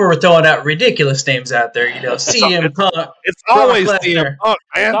throwing out ridiculous names out there. CM Punk. It's always CM Punk,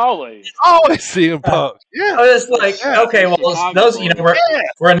 man. It's always CM Punk. Yeah. I was like, okay, well, those,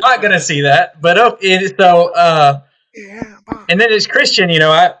 we're not going to see that. But and then it's Christian.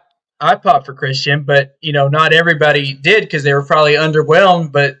 I popped for Christian, but not everybody did because they were probably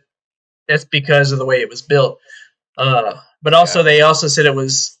underwhelmed. But that's because of the way it was built. But also, they also said it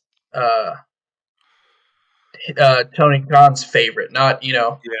was. Tony Khan's favorite, not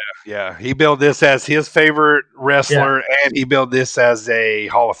Yeah. He built this as his favorite wrestler, and he built this as a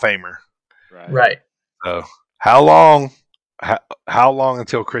Hall of Famer. Right. So, how long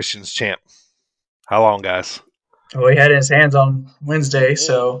until Christian's champ? How long, guys? Well, he had his hands on Wednesday,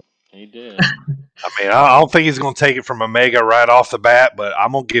 so he did. I mean, I don't think he's going to take it from Omega right off the bat, but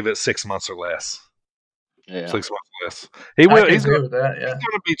I'm going to give it 6 months or less. Yeah. 6 months Yes. He I will. can He's agree with that. he's Yeah. going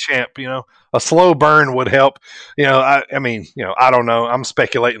to be champ. A slow burn would help. I mean, I don't know. I'm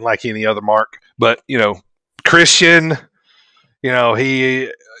speculating like any other Mark, but Christian,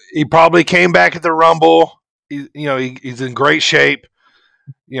 he probably came back at the Rumble. He's in great shape.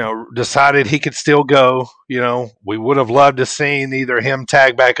 Decided he could still go. We would have loved to seen either him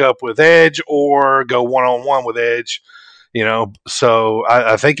tag back up with Edge or go one on one with Edge. So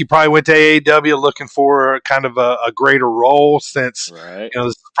I think he probably went to AEW looking for kind of a greater role since Right. this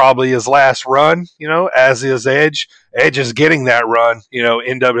is probably his last run. As is Edge. Edge is getting that run.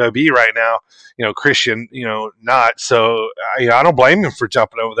 In WWE right now. Christian. Not. So I don't blame him for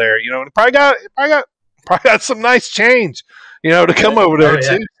jumping over there. Probably got some nice change. To come over there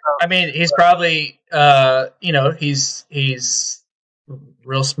yeah. too. I mean, he's probably he's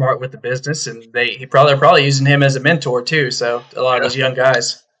real smart with the business, and they're probably using him as a mentor too. So a lot of those young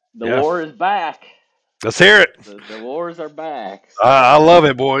guys. The war is back. Let's hear it. The wars are back. So, I love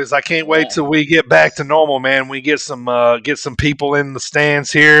it, boys. I can't wait till we get back to normal, man. We get some people in the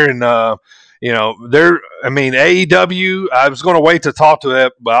stands here, and AEW. I was going to wait to talk to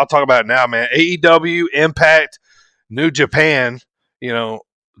it, but I'll talk about it now, man. AEW, Impact, New Japan.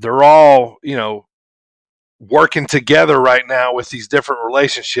 They're all working together right now with these different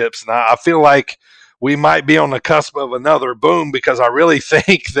relationships, and I feel like we might be on the cusp of another boom because I really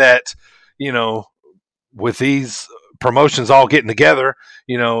think that with these promotions all getting together,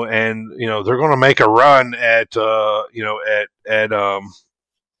 and they're going to make a run at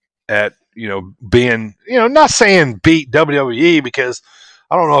being not saying beat WWE because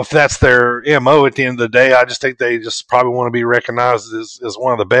I don't know if that's their MO at the end of the day. I just think they just probably want to be recognized as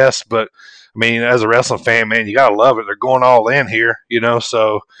one of the best. But I mean, as a wrestling fan, man, you gotta love it. They're going all in here,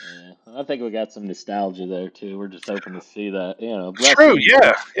 So yeah, I think we got some nostalgia there too. We're just hoping to see that. True,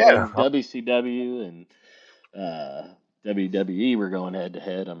 yeah. WCW and WWE were going head to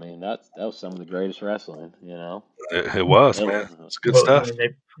head. I mean, that was some of the greatest wrestling. It was, man. It's good stuff. I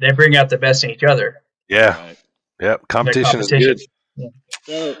mean, they bring out the best in each other. Yeah. Right. Yep. Competition is good. Yeah.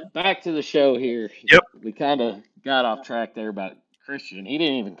 So back to the show here. Yep. We kind of got off track there about Christian. He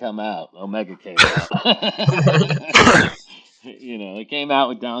didn't even come out. Omega came out. He came out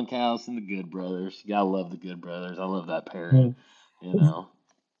with Don Callis and the Good Brothers. You gotta love the Good Brothers. I love that pairing.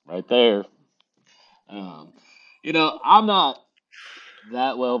 Right there. I'm not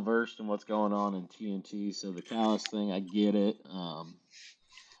that well versed in what's going on in TNT, so the Callis thing, I get it.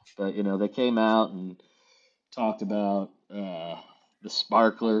 But they came out and talked about the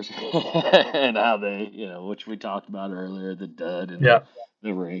sparklers and how they, which we talked about earlier, the dud and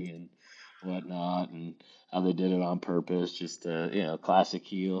the ring and whatnot, and how they did it on purpose, just to, classic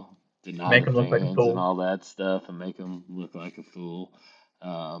heel, deny Make the him look like a fans fool. and all that stuff, and make him look like a fool.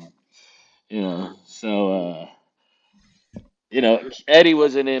 So Eddie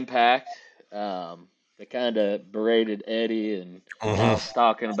was an Impact. They kind of berated Eddie and was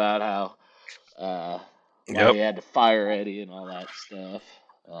talking about how why he had to fire Eddie and all that stuff.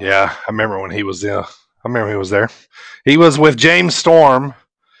 Yeah, I remember when he was there. He was with James Storm,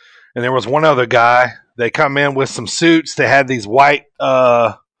 and there was one other guy. They come in with some suits. They had these white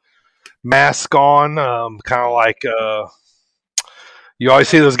masks on, kind of like you always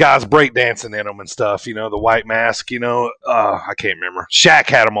see those guys breakdancing in them and stuff. The white mask. I can't remember. Shaq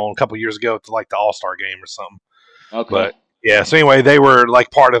had them on a couple years ago to like the All-Star game or something. Okay. But yeah, so anyway, they were like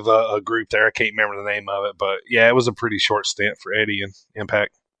part of a group there. I can't remember the name of it, but yeah, it was a pretty short stint for Eddie and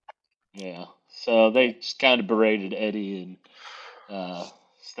Impact. Yeah, so they just kind of berated Eddie and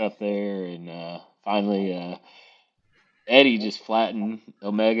stuff there, and finally Eddie just flattened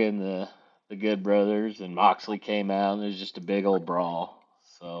Omega and the Good Brothers, and Moxley came out, and there's just a big old brawl.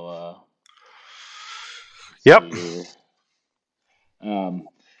 So Yep.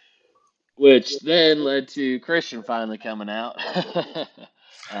 Which then led to Christian finally coming out.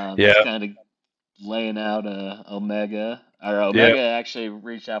 Kind of laying out Omega. Or Omega actually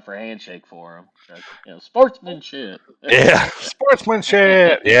reached out for a handshake for him. So, sportsmanship. Yeah,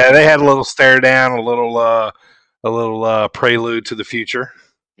 sportsmanship. Yeah, they had a little stare down, a little prelude to the future.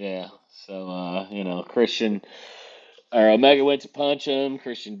 Yeah. So Christian or Omega went to punch him.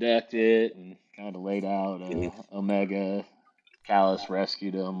 Christian ducked it and kind of laid out Omega. Callis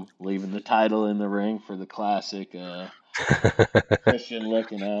rescued him, leaving the title in the ring for the classic Christian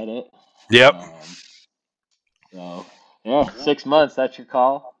looking at it. Yep. So, 6 months, that's your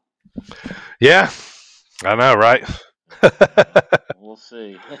call? Yeah, I know, right? We'll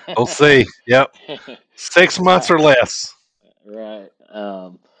see. We'll see. Yep. 6 months or less. Right.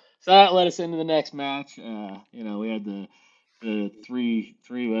 So that led us into the next match. We had the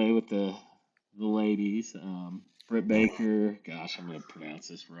three-way with the ladies. Britt Baker. Gosh, I'm going to pronounce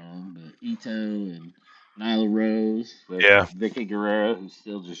this wrong, but Ito and Nyla Rose with Vicky Guerrero, who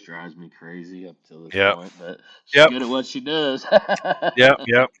still just drives me crazy up to this point, but she's good at what she does. Yep.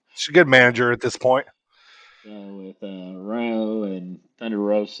 She's a good manager at this point. So with Rao and Thunder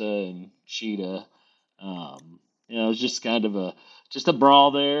Rosa and Cheetah, it was just kind of a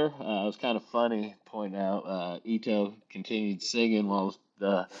brawl there. It was kind of funny pointing out Ito continued singing while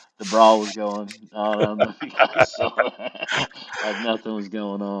the brawl was going on. I don't know if you guys saw that. Like nothing was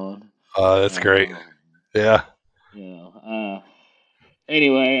going on. That's great. Yeah.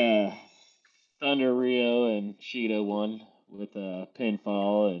 Anyway, Thunder, Rio, and Cheetah won with a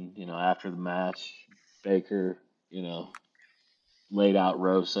pinfall, and after the match, Baker, laid out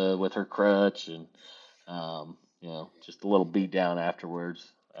Rosa with her crutch, and just a little beat down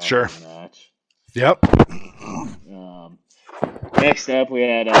afterwards. After the match. Yep. Next up, we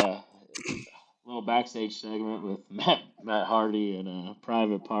had a little backstage segment with Matt Hardy and a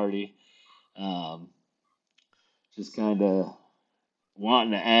Private Party. Just kind of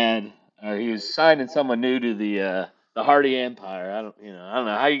wanting to add, or he was signing someone new to the Hardy Empire. I don't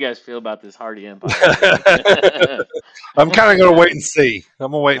know how you guys feel about this Hardy Empire. I'm kind of going to wait and see.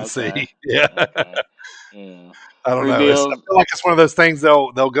 I'm going to wait and see. Yeah. Okay. Yeah. I don't know. I feel like it's one of those things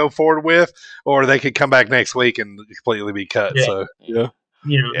they'll go forward with, or they could come back next week and completely be cut. Yeah. So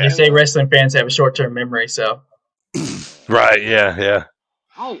they say wrestling fans have a short-term memory, so. Right. Yeah.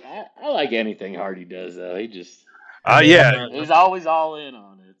 I like anything Hardy does, though. He just. He's always all in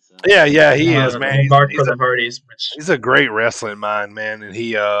on it. So. Yeah, he is, man. He's a great wrestling mind, man, and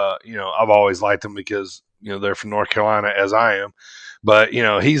he, I've always liked him because they're from North Carolina, as I am. But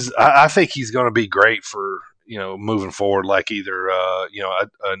I think he's going to be great for moving forward, like either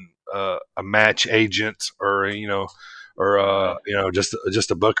a match agent or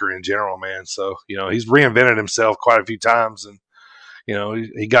just a booker in general, man. So he's reinvented himself quite a few times, and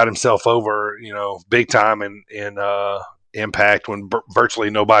he got himself over, big time in Impact when virtually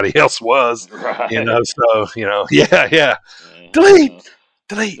nobody else was, right. So, yeah.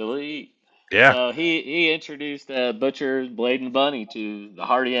 Delete. Yeah. So he introduced Butcher, Blade, and Bunny to the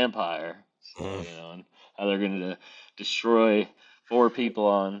Hardy Empire. So, and how they're going to destroy 4 people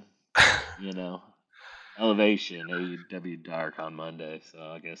on, Elevation, AEW Dark on Monday. So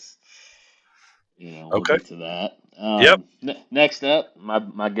I guess... we'll get to that. Next up,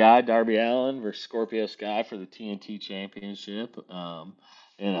 my guy Darby Allin versus Scorpio Sky for the TNT Championship.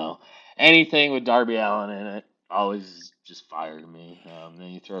 Anything with Darby Allin in it always just fire to me. Then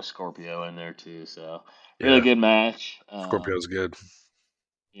you throw Scorpio in there too, so really good match. Scorpio's good.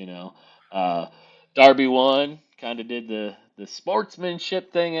 Darby won. Kind of did the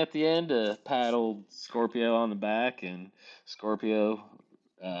sportsmanship thing at the end to pat old Scorpio on the back, and Scorpio.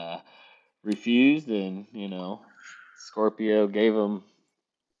 Refused, and Scorpio gave him.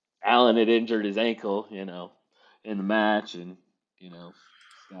 Allin had injured his ankle, in the match, and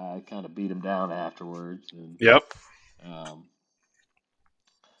Sky kind of beat him down afterwards. And, so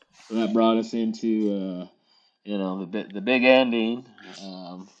that brought us into the big ending.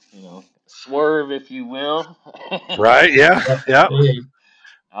 Swerve, if you will. Right. Yeah.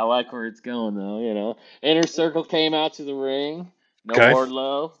 I like where it's going though. Inner Circle came out to the ring. No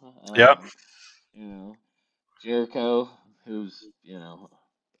Wardlow. Jericho, who's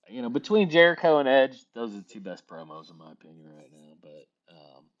between Jericho and Edge, those are the 2 best promos in my opinion right now.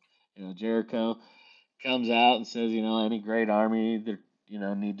 But Jericho comes out and says, any great army that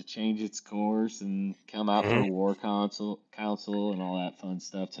need to change its course and come out for a war council and all that fun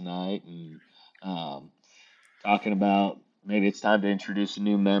stuff tonight, and talking about maybe it's time to introduce a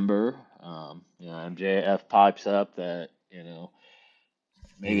new member. MJF pipes up that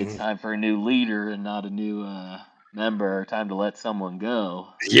maybe it's time for a new leader and not a new member. Time to let someone go.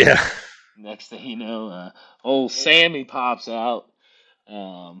 Yeah. Next thing you know, old Sammy pops out.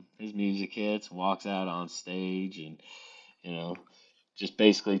 His music hits, walks out on stage, and just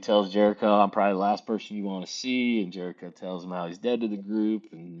basically tells Jericho, "I'm probably the last person you want to see." And Jericho tells him how he's dead to the group.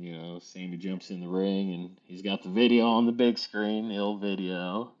 And Sammy jumps in the ring, and he's got the video on the big screen, the old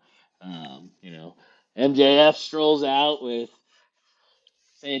video. MJF strolls out with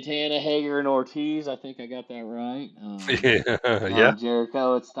Santana, Hager, and Ortiz. I think I got that right.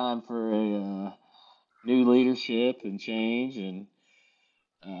 Jericho, it's time for a new leadership and change, and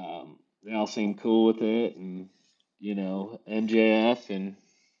they all seem cool with it. And MJF and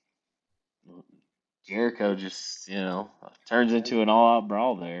Jericho just turns into an all-out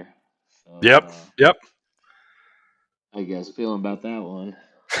brawl there. So, Yep. How you guys feeling about that one?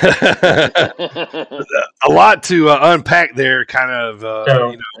 A lot to unpack there, kind of.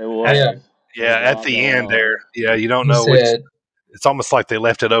 It was. Yeah, There's a at lot the going end on. there. Yeah, you don't He know which. said, It's almost like they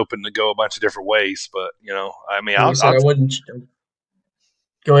left it open to go a bunch of different ways. But I mean, he said I wouldn't.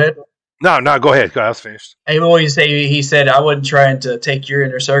 Go ahead. no, go ahead. I was finished. I always say he said I wasn't trying to take your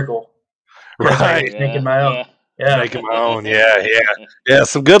inner circle. Because I Right. was making my own. Yeah. Making my own. Yeah.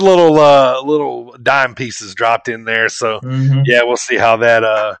 Some good little dime pieces dropped in there. So Mhm. yeah, we'll see how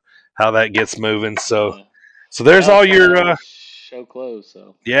that gets moving. So Yeah. so there's Well, all that's your how show closed.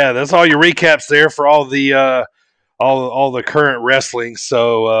 So that's all your recaps there for all the all the current wrestling.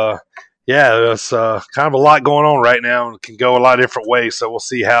 So yeah, there's kind of a lot going on right now and can go a lot of different ways. So we'll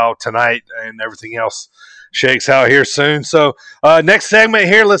see how tonight and everything else shakes out here soon. So next segment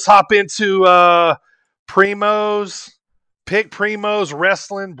here, let's hop into Primo's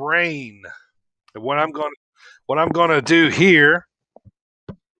wrestling brain. And what I'm gonna do here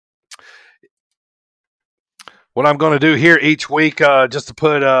each week, just to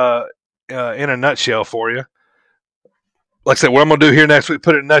put in a nutshell for you. Like I said, what I'm going to do here next week,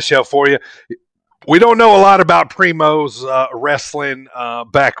 put it in a nutshell for you. We don't know a lot about Primo's wrestling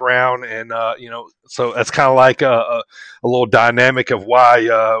background, and so that's kind of like a little dynamic of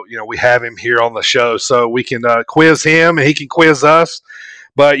why we have him here on the show, so we can quiz him and he can quiz us.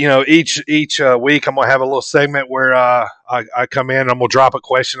 But each week I'm gonna have a little segment where I come in and I'm gonna drop a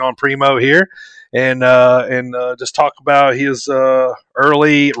question on Primo here, and just talk about his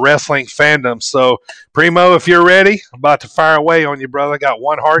early wrestling fandom. So Primo, if you're ready, I'm about to fire away on you, brother. I got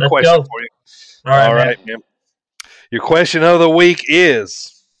one hard question for you. All right, man. Your question of the week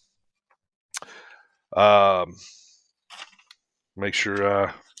is, make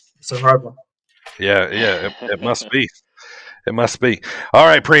sure. It's a hard one. Yeah, it must be. It must be. All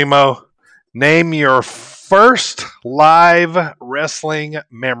right, Primo. Name your first live wrestling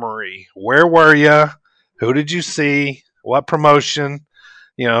memory. Where were you? Who did you see? What promotion?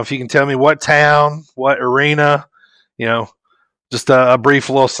 If you can tell me what town, what arena, just a brief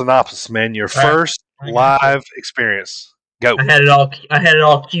little synopsis, man. Your first live experience. Go. I had it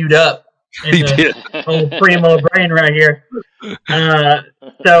all queued up. You did. Old Primo brain right here.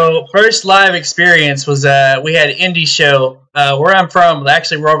 So first live experience was we had an indie show where I'm from,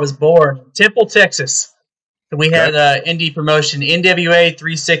 actually where I was born, Temple, Texas. We had indie promotion, NWA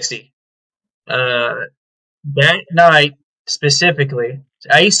 360. That night specifically,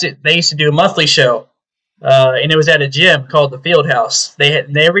 they used to do a monthly show, and it was at a gym called the Field House. They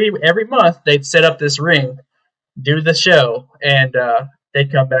had every month they'd set up this ring, do the show, and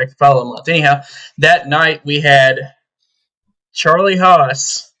they'd come back the following month. Anyhow, that night we had Charlie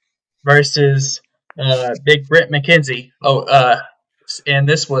Haas versus Big Brent McKenzie. And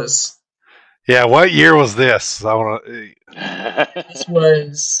this was... Yeah, what year was this? This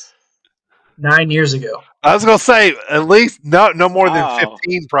was 9 years ago. I was going to say, at least no more than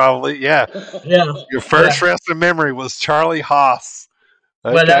 15, probably. Yeah. Yeah. Your first wrestling memory was Charlie Haas.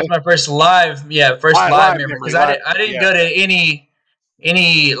 Okay. Well, that's my first live memory, because I didn't go to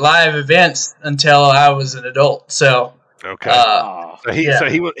any live events until I was an adult. So okay, so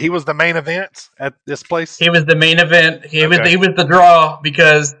he was the main event at this place. He was the main event. He was the draw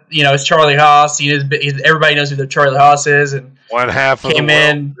because it's Charlie Haas. Everybody knows who the Charlie Haas is, and one half of the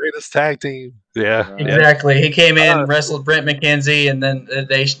world's greatest tag team. Yeah, exactly. He came in, wrestled Brent McKenzie, and then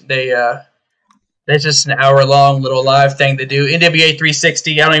that's just an hour-long little live thing they do. NWA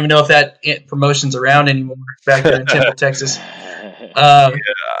 360. I don't even know if that promotion's around anymore back there in Temple, Texas. That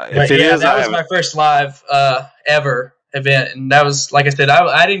was my first live ever event, and that was, like I said,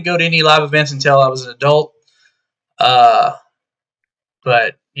 I didn't go to any live events until I was an adult. But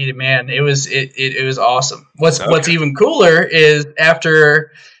man, it was awesome. What's even cooler is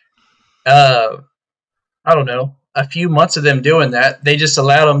after I don't know, a few months of them doing that, they just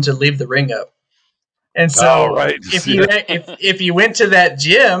allowed them to leave the ring up. And so if you went to that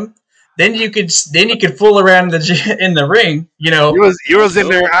gym, then you could fool around in the ring. You was in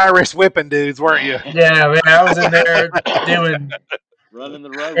there Irish whipping dudes, weren't you? Yeah, man, I was in there doing running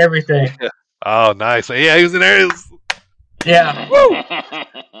the rope, everything. Oh, nice. Yeah, he was in there. Yeah. Woo!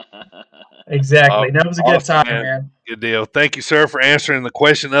 Exactly. That was a good time, man. Good deal. Thank you, sir, for answering the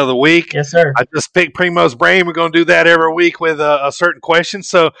question of the week. Yes, sir. I just picked Primo's brain. We're going to do that every week with a certain question.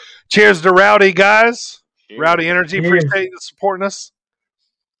 So, cheers to Rowdy, guys. Cheers. Rowdy Energy, appreciate you supporting us.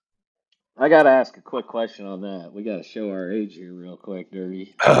 I got to ask a quick question on that. We got to show our age here real quick,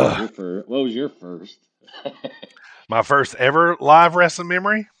 Dirty. What was your first? My first ever live wrestling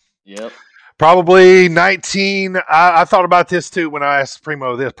memory? Yep. Probably I thought about this too when I asked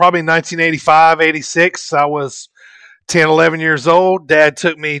Primo this. Probably 1985, 86. I was 10, 11 years old. Dad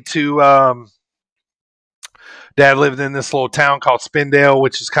took me to Dad lived in this little town called Spindale,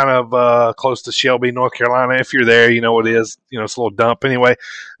 which is kind of close to Shelby, North Carolina. If you're there, you know what it is. You know, it's a little dump. Anyway,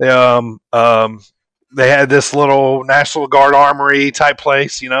 they had this little National Guard armory type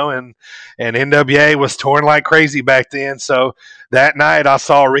place, you know, and NWA was touring like crazy back then. So that night I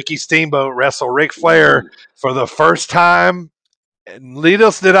saw Ricky Steamboat wrestle Ric Flair for the first time. And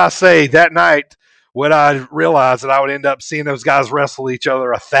needless did I say, that night would I realize that I would end up seeing those guys wrestle each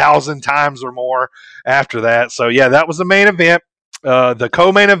other 1,000 times or more after that. So yeah, that was the main event. The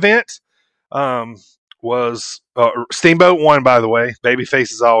co-main event was Steamboat won, by the way. Babyface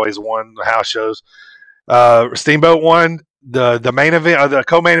has always won the house shows. Steamboat won. The main event, or the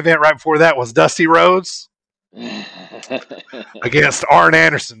co-main event right before that was Dusty Rhodes against Arn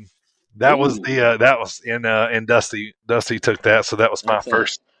Anderson. That was in Dusty. Dusty took that, so that was my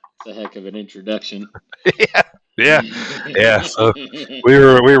first. That's a heck of an introduction. yeah. So we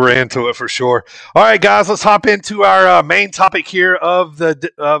were into it for sure. All right, guys, let's hop into our main topic here of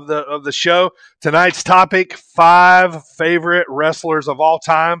the show. Tonight's topic: 5 favorite wrestlers of all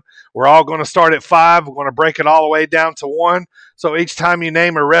time. We're all going to start at 5. We're going to break it all the way down to 1. So each time you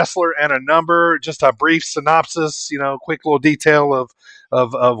name a wrestler and a number, just a brief synopsis, you know, quick little detail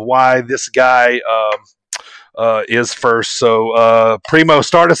of why this guy is first. So Primo,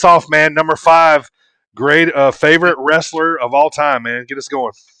 start us off, man. Number 5, great favorite wrestler of all time, man. Get us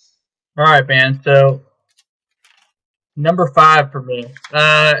going. All right, man. So number 5 for me.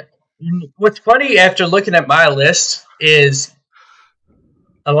 What's funny after looking at my list is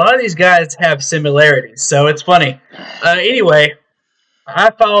a lot of these guys have similarities, so it's funny. Anyway, I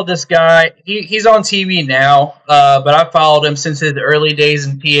followed this guy. He's on TV now, but I followed him since his early days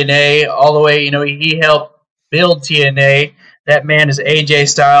in TNA all the way. You know, he helped build TNA. That man is AJ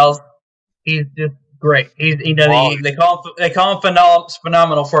Styles. He's just great. He's they call him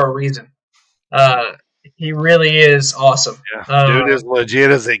phenomenal for a reason. He really is awesome. Yeah. Dude is legit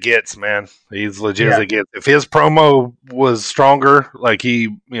as it gets, man. He's legit as it gets. If his promo was stronger, like he's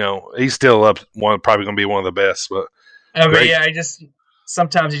still probably going to be one of the best. But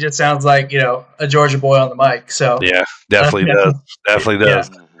sometimes he just sounds like, you know, a Georgia boy on the mic. So yeah, definitely does. Definitely does.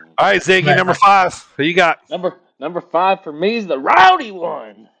 Yeah. All right, Ziggy, number 5. Who you got? Number 5 for me is the rowdy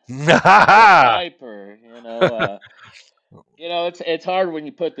one. Piper. You know, it's hard when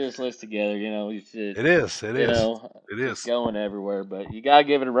you put this list together. You know, it is. Going everywhere, but you gotta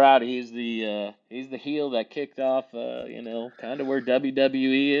give it a Rowdy. He's the heel that kicked off. Kind of where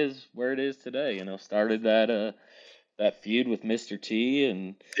WWE is, where it is today. You know, started that feud with Mr. T,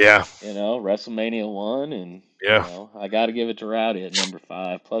 and WrestleMania 1, and I got to give it to Rowdy at number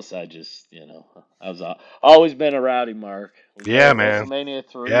 5. Plus, I just I've always been a Rowdy mark. Man. WrestleMania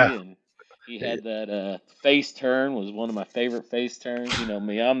 3, and he had that face turn, was one of my favorite face turns. You know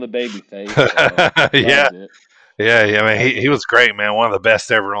me, I'm the baby face. So yeah. I mean, he was great, man. One of the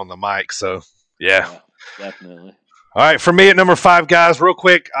best ever on the mic. So yeah, definitely. All right, for me at number 5, guys, real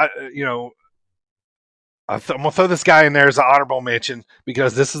quick, I'm gonna throw this guy in there as an honorable mention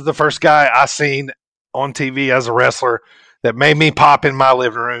because this is the first guy I seen on TV as a wrestler that made me pop in my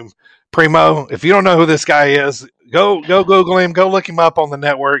living room. Primo, if you don't know who this guy is, go Google him, go look him up on the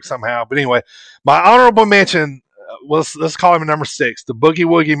network somehow. But anyway, my honorable mention let's call him number 6, the Boogie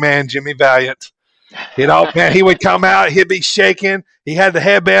Woogie Man, Jimmy Valiant. You know, man, he would come out, he'd be shaking. He had the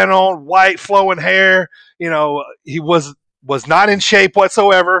headband on, white flowing hair. You know, he was not in shape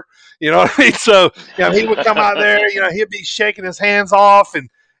whatsoever. You know what I mean? So, he would come out there, he'd be shaking his hands off and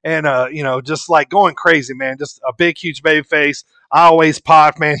just like going crazy, man. Just a big, huge baby face. I always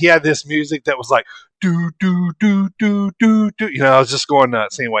popped, man. He had this music that was like, do, do, do, do, do, do. I was just going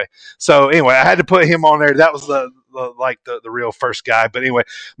nuts anyway. So, anyway, I had to put him on there. That was the real first guy. But anyway,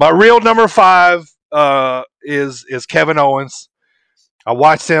 my real number 5 is Kevin Owens. I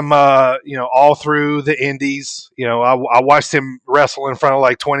watched him, all through the indies. I watched him wrestle in front of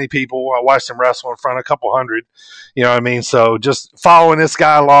like 20 people. I watched him wrestle in front of a couple hundred. You know what I mean? So just following this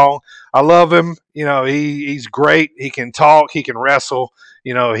guy along. I love him. He's great. He can talk. He can wrestle.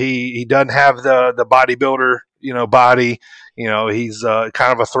 He doesn't have the bodybuilder, body. He's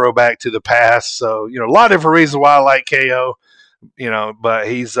kind of a throwback to the past. So, a lot of different reasons why I like KO. But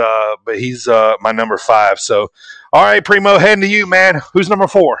he's my number 5. So, all right, Primo, heading to you, man. Who's number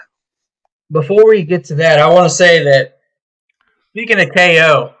 4? Before we get to that, I want to say that speaking of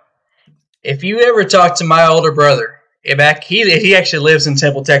KO, if you ever talk to my older brother, he actually lives in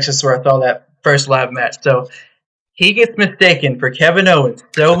Temple, Texas, where I saw that first live match. So he gets mistaken for Kevin Owens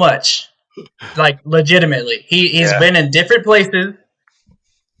so much, like legitimately. He's been in different places.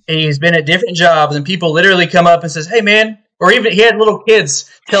 He's been at different jobs, and people literally come up and says, "Hey, man, Or even he had little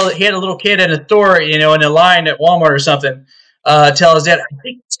kids he had a little kid in a store, in a line at Walmart or something, tell his dad, I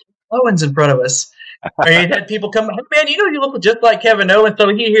think Owen's in front of us. Or he had people come, hey man, you look just like Kevin Owens, so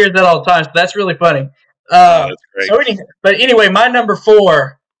he hears that all the time. So that's really funny. That's great. But anyway, my number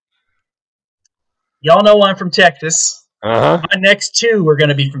 4, y'all know I'm from Texas. Uh-huh. My next 2 are going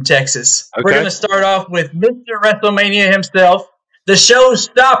to be from Texas. Okay. We're going to start off with Mr. WrestleMania himself, the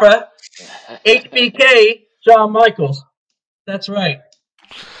showstopper, HBK, Shawn Michaels. That's right.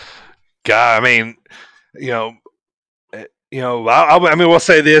 God, I mean, I mean, we'll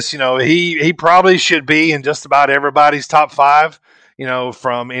say this. He probably should be in just about everybody's top 5.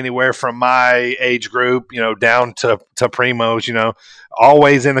 From anywhere from my age group, down to Primo's.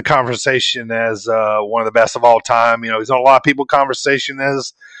 Always in the conversation as one of the best of all time. He's on a lot of people's conversation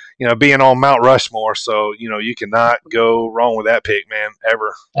as being on Mount Rushmore. So you cannot go wrong with that pick, man.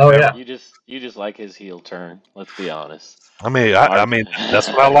 Ever. Oh ever. yeah. You just like his heel turn. Let's be honest. I mean, that's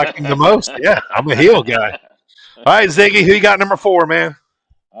what I like him the most. Yeah, I'm a heel guy. All right, Ziggy, who you got number 4, man?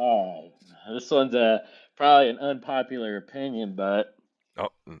 All right, this one's probably an unpopular opinion, but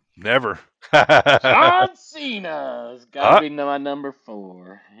never. John Cena's got to be my number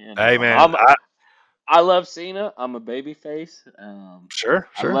 4. Hey, man, I love Cena. I'm a babyface. Sure.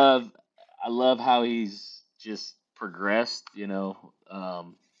 I love how he's just progressed.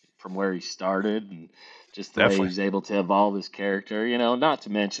 From where he started and just the way he's able to evolve his character. Not to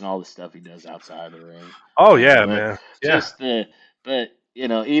mention all the stuff he does outside the ring. Oh yeah, man. Yeah. But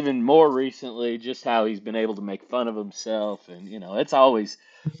even more recently, just how he's been able to make fun of himself, and it's always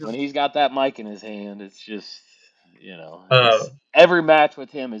when he's got that mic in his hand, it's just every match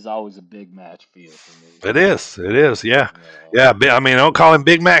with him is always a big match feel for me. It is, yeah. Yeah, I mean, don't call him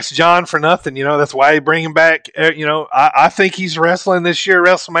Big Max John for nothing. That's why you bring him back. I think he's wrestling this year at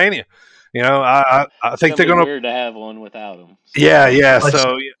WrestleMania. I think they're going to weird to have one without him. So. Yeah.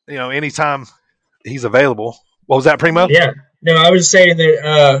 So anytime he's available. What was that, Primo? Yeah. No, I was saying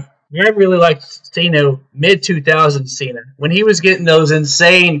that I really liked Cena mid-2000s Cena when he was getting those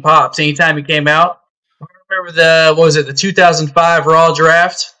insane pops anytime he came out. I remember the 2005 Raw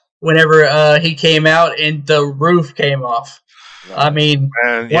draft whenever he came out and the roof came off. Right. I mean,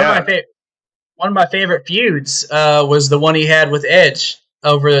 one of my favorite feuds was the one he had with Edge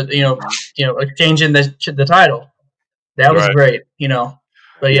over exchanging the title. That was great,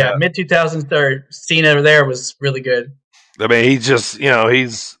 But yeah, mid-2000s Cena there was really good. I mean, he's just I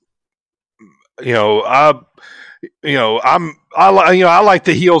like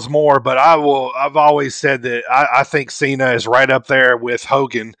the heels more, but I've always said that I think Cena is right up there with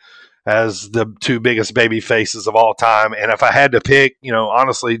Hogan as the 2 biggest baby faces of all time. And if I had to pick,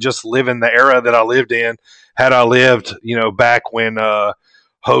 honestly, just live in the era that I lived in, had I lived, back when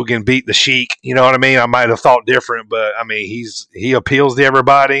Hogan beat the Sheik, you know what I mean? I might have thought different, but I mean, he appeals to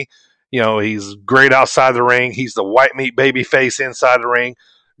everybody. He's great outside the ring. He's the white meat baby face inside the ring.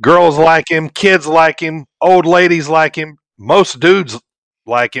 Girls like him, kids like him, old ladies like him, most dudes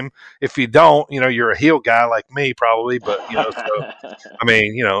like him. If you don't, you're a heel guy like me probably, but so I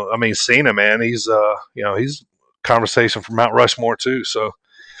mean Cena, man, he's he's conversation for Mount Rushmore too. So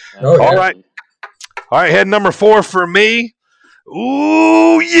all right, head number 4 for me.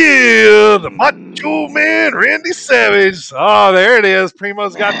 Ooh, yeah, the Macho Man, Randy Savage. Oh, there it is.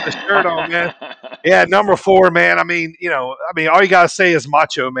 Primo's got the shirt on, man. Yeah, number 4, man. I mean, all you got to say is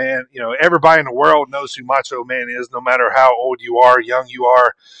Macho Man. Everybody in the world knows who Macho Man is, no matter how old you are, young you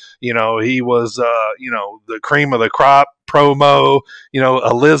are. He was, the cream of the crop promo,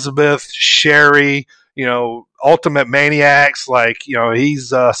 Elizabeth, Sherry, Ultimate Maniacs. Like,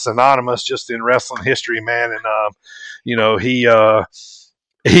 he's synonymous just in wrestling history, man. And, he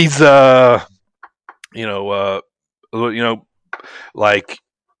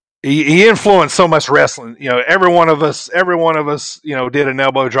influenced so much wrestling. Every one of us, did an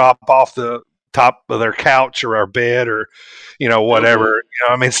elbow drop off the top of their couch or our bed or, whatever.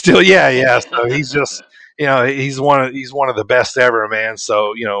 Still, yeah. So he's just, he's one of the best ever, man.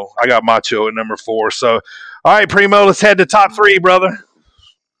 So, I got Macho at number 4. So, all right, Primo, let's head to top 3, brother.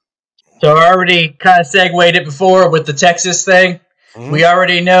 So I already kind of segued it before with the Texas thing. Mm-hmm. We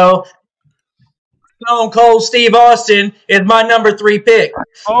already know Stone Cold Steve Austin is my number 3 pick.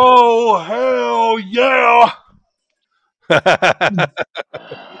 Oh, hell yeah.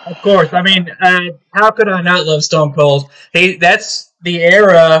 Of course. I mean, how could I not love Stone Cold? That's the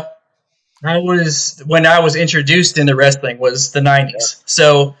era when I was introduced into wrestling was the 90s.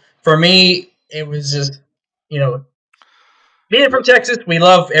 So for me, it was just, being from Texas, we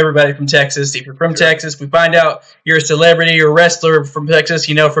love everybody from Texas. If you're from Texas, we find out you're a celebrity or wrestler from Texas.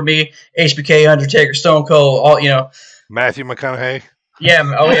 For me, HBK, Undertaker, Stone Cold, all Matthew McConaughey. Yeah.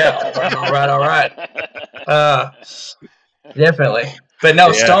 Oh, yeah. All right. Definitely. But no,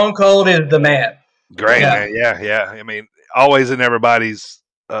 Yeah. Stone Cold is the man. Great, Yeah. man. Yeah. I mean, always in everybody's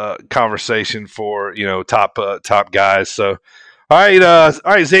conversation for top guys. So, all right,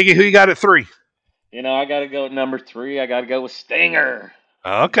 Ziggy, who you got at 3? I got to go with number 3. I got to go with Stinger.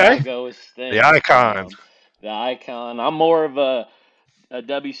 Okay, Gotta go with Sting. the icon. The icon. I'm more of a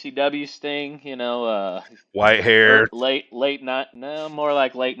WCW Sting. White hair. Late night. No, more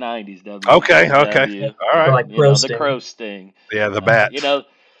like late 90s WCW. Okay. All right. Like the Crow Sting. Yeah, the bat.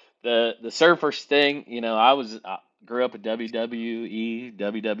 The Surfer Sting. I grew up a WWE,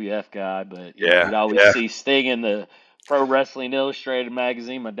 WWF guy, but you'd always see Sting in the Pro Wrestling Illustrated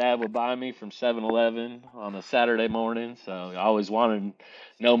magazine. My dad would buy me from 7-Eleven on a Saturday morning, so I always wanted to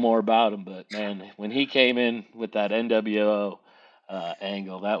know more about him. But man, when he came in with that NWO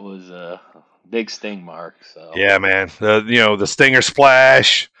angle, that was a big Sting mark. So yeah, man, the Stinger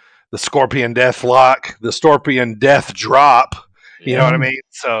Splash, the Scorpion Death Lock, the Scorpion Death Drop. You know what I mean?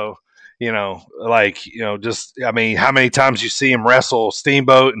 So how many times you see him wrestle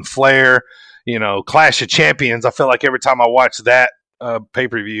Steamboat and Flair? Clash of Champions. I feel like every time I watched that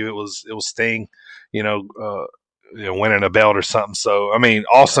pay-per-view, it was Sting, winning a belt or something. So I mean,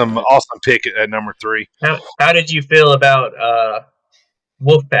 awesome pick at number 3. How did you feel about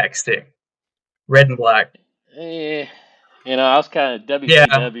Wolfpack Sting, Red and Black? I was kind of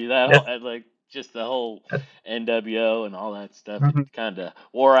WCW. That just the whole NWO and all that stuff. It kind of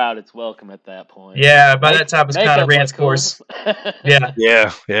wore out its welcome at that point. Yeah, by that time it's kind of ran its course.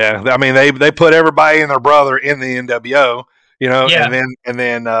 Yeah. I mean, they put everybody and their brother in the NWO, and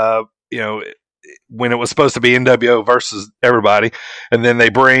then when it was supposed to be NWO versus everybody, and then they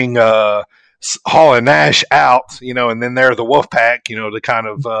bring Hall and Nash out, and then they're the Wolfpack, to kind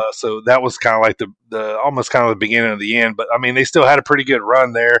of so that was kind of like the almost kind of the beginning of the end. But I mean, they still had a pretty good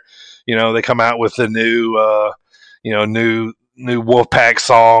run there. They come out with the new new Wolfpack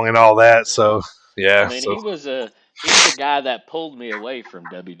song and all that. So yeah, he was the guy that pulled me away from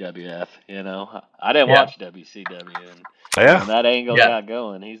WWF. I didn't watch WCW, and when that angle got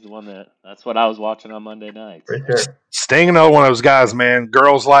going, he's the one that's what I was watching on Monday nights. For sure. Sting, one of those guys, man.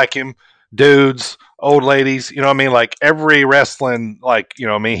 Girls like him, dudes, old ladies. Like every wrestling,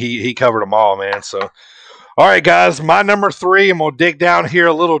 he covered them all, man. So. All right, guys, my number 3, and we'll dig down here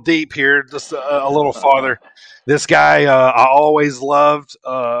a little deep here, just a little farther. This guy, I always loved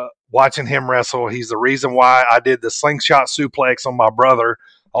watching him wrestle. He's the reason why I did the slingshot suplex on my brother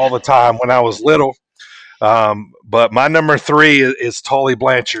all the time when I was little. But my number 3 is Tully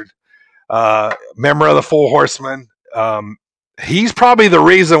Blanchard, member of the Four Horsemen. He's probably the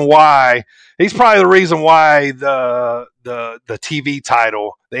reason why the TV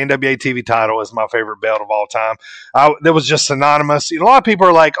title, the NWA TV title, is my favorite belt of all time. That was just synonymous. A lot of people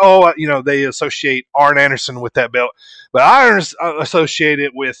are like, they associate Arn Anderson with that belt, but I associate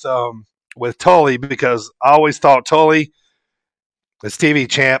it with Tully because I always thought Tully was TV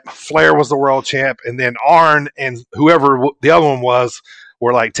champ, Flair was the world champ, and then Arn and whoever the other one was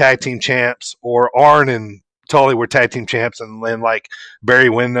were like tag team champs, or Arn and Tully were tag team champs, and then like Barry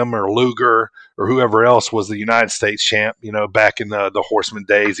Windham or Luger or whoever else was the United States champ, back in the Horseman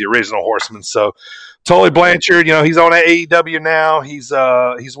days, the original Horseman. So Tully Blanchard, he's on AEW now. He's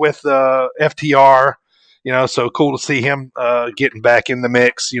with FTR, so cool to see him getting back in the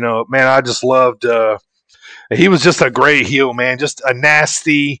mix. Man, I just loved. He was just a great heel, man. Just a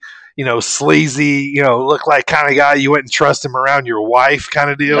nasty, sleazy, look like kind of guy you wouldn't trust him around your wife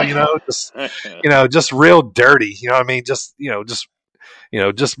kind of deal, just real dirty,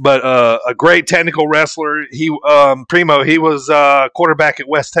 but a great technical wrestler. He, Primo, he was quarterback at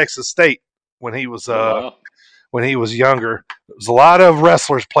West Texas State when he was younger. There's a lot of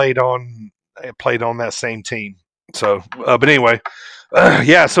wrestlers played on that same team. So, but anyway,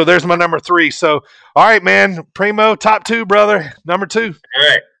 so there's my number 3. So, all right, man, Primo, top 2, brother, number 2. All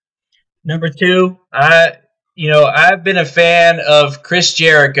right. Number 2, I've been a fan of Chris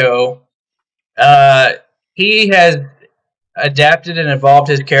Jericho. He has adapted and evolved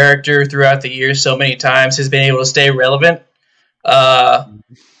his character throughout the years so many times, has been able to stay relevant. My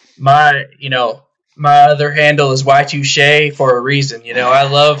other handle is Y2Shay for a reason. I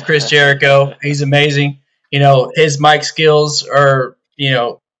love Chris Jericho. He's amazing. His mic skills are,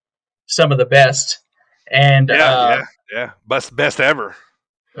 some of the best. And best ever.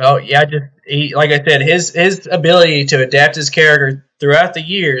 Oh yeah, like I said, his ability to adapt his character throughout the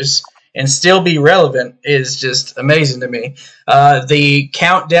years and still be relevant is just amazing to me. The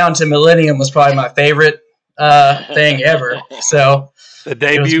Countdown to Millennium was probably my favorite thing ever. So the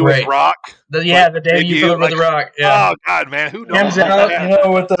debut with Rock. The debut with The Rock. Yeah. Oh God, man, who comes knows?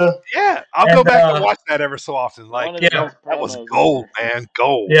 out, with the I'll go back and watch that ever so often. Like, that was gold, man,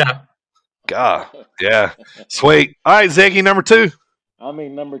 gold. Yeah. God, yeah, sweet. All right, Ziggy, number 2. I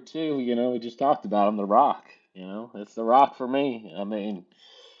mean, number 2, we just talked about him, The Rock. It's The Rock for me. I mean,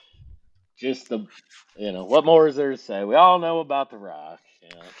 just what more is there to say? We all know about The Rock,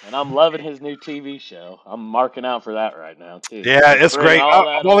 and I'm loving his new TV show. I'm marking out for that right now too. Yeah, it's great.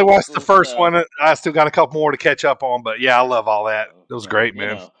 I've only watched the first one. I still got a couple more to catch up on, but yeah, I love all that. It was great,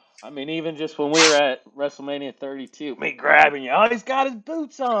 man. I mean, even just when we were at WrestleMania 32, me grabbing you. Oh, he's got his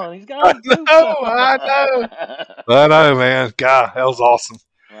boots on. He's got his boots on. I know, man. God, that was awesome.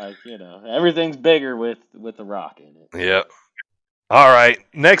 Like, everything's bigger with The Rock in it. Yeah. All right.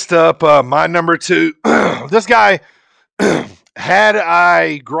 Next up, my number 2. This guy, had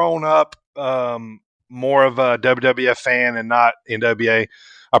I grown up more of a WWF fan and not NWA,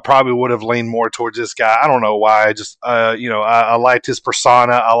 I probably would have leaned more towards this guy. I don't know why. I just, I liked his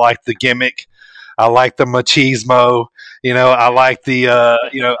persona. I liked the gimmick. I liked the machismo. I like the,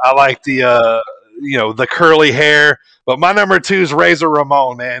 the curly hair. But my number 2 is Razor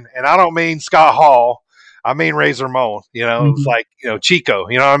Ramon, man. And I don't mean Scott Hall. I mean Razor Ramon. It's like, Chico.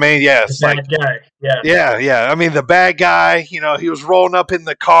 You know what I mean? Yeah, it's like guy. Yeah. I mean, the bad guy. He was rolling up in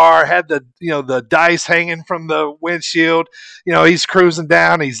the car, had the the dice hanging from the windshield. He's cruising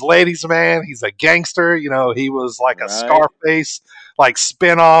down. He's ladies' man. He's a gangster. He was like a Scarface, like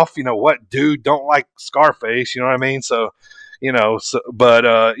spinoff. What dude don't like Scarface? You know what I mean? So,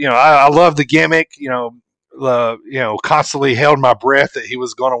 I love the gimmick. Constantly held my breath that he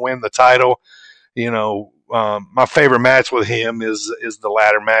was going to win the title. My favorite match with him is the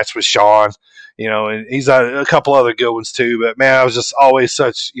ladder match with Shawn, and he's a couple other good ones too. But man, I was just always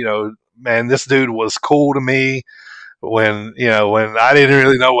such, man, this dude was cool to me when I didn't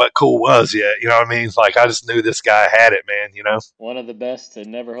really know what cool was yet. You know what I mean? Like, I just knew this guy had it, man. One of the best to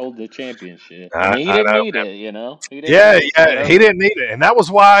never hold the championship. He didn't need it. He didn't need it, and that was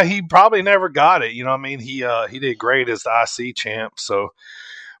why he probably never got it. You know what I mean? He did great as the IC champ. So.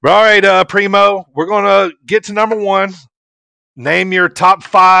 All right, Primo, we're going to get to number 1. Name your top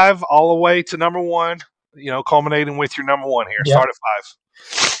 5 all the way to number 1, culminating with your number 1 here. Yep. Start at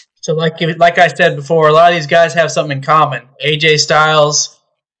 5. So like I said before, a lot of these guys have something in common. AJ Styles,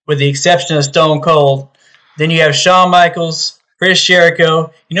 with the exception of Stone Cold. Then you have Shawn Michaels, Chris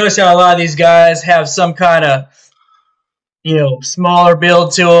Jericho. You notice how a lot of these guys have some kind of, smaller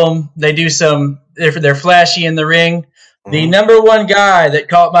build to them. They do they're flashy in the ring. The number 1 guy that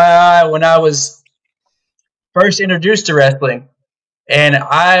caught my eye when I was first introduced to wrestling, and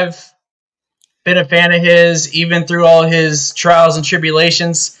I've been a fan of his even through all his trials and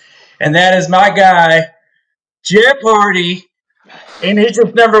tribulations, and that is my guy, Jeff Hardy, and he's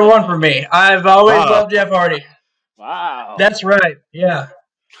just number 1 for me. I've always loved Jeff Hardy. Wow. That's right, yeah.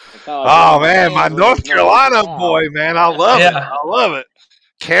 Oh, man, my North Carolina boy, man. I love it. I love it.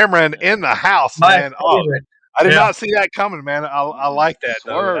 Cameron in the house, man. I did not see that coming, man. I like that.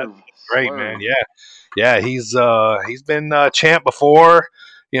 That's great, man. Yeah. He's been champ before.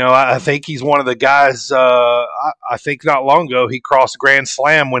 I think he's one of the guys. I think not long ago he crossed Grand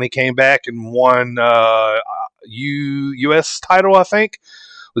Slam when he came back and won U.S. title. I think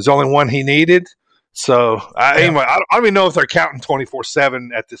was the only one he needed. So anyway, I don't even know if they're counting 24/7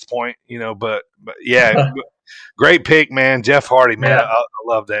 at this point. But yeah. Great pick, man. Jeff Hardy, man. Yeah. I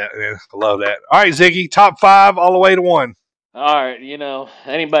love that, man. I love that. All right, Ziggy, top 5 all the way to 1. All right,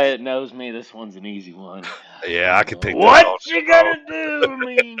 anybody that knows me, this one's an easy one. Yeah, I could pick that. What you gonna do,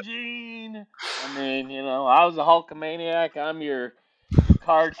 Mean Gene? I mean, I was a Hulkamaniac. I'm your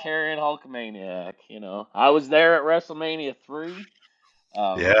card-carrying Hulkamaniac. I was there at WrestleMania 3.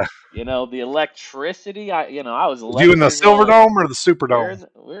 The electricity. I was. You in the Silverdome or the Superdome?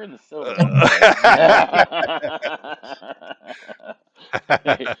 We're in the Silverdome.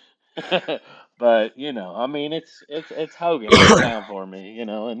 But I mean, it's Hogan down for me.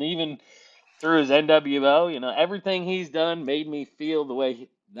 And even through his NWO, everything he's done made me feel the way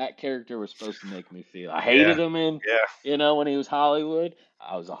that character was supposed to make me feel. I hated him when he was Hollywood.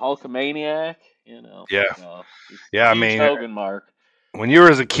 I was a Hulkamaniac. I mean, Hogan mark. When you were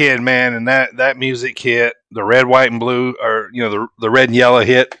as a kid, man, and that music hit, the red, white, and blue, or the red and yellow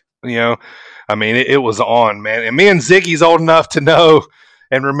hit, I mean, it was on, man. And me and Ziggy's old enough to know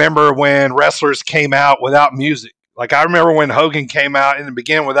and remember when wrestlers came out without music. Like, I remember when Hogan came out in the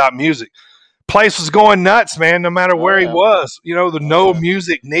beginning without music. Place was going nuts, man, no matter where he was. No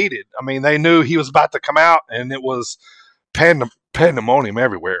music needed. I mean, they knew he was about to come out, and it was pandemonium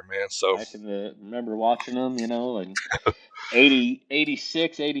everywhere, man. So Back in the remember watching them, in 80,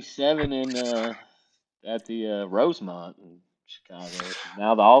 86, 87 in at the Rosemont in Chicago.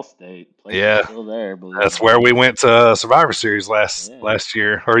 Now the Allstate place is yeah, still there. Believe it that's or where not. we went to Survivor Series last Yeah.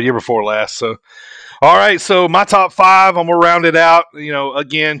 year or year before last. So, all right. So my top 5, I'm gonna round it out.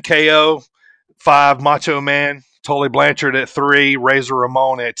 Again, KO 5, Macho Man, Tully Blanchard at 3, Razor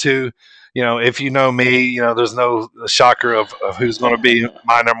Ramon at 2. If you know me, there's no shocker of who's going to be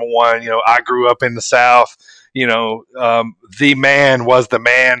my number 1. I grew up in the South. The man was the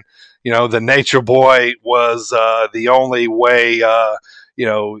man. The Nature Boy was the only way.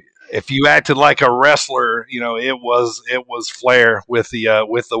 If you acted like a wrestler, it was Flair with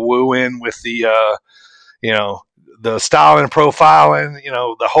the wooing, with you know the styling and profiling,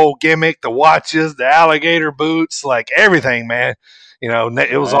 the whole gimmick, the watches, the alligator boots, like everything, man.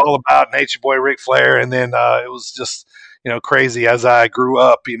 It was all about Nature Boy Ric Flair, and then it was just crazy as I grew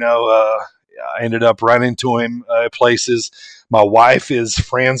up. I ended up running into him places. My wife is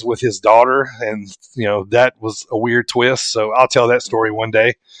friends with his daughter, and that was a weird twist. So I'll tell that story one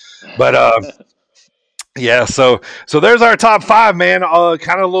day. But yeah, so there's our top 5, man.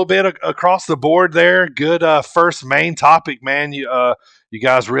 Kind of a little bit across the board there. Good first main topic, man. You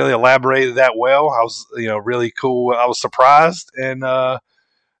guys really elaborated that well. I was really cool. I was surprised, and I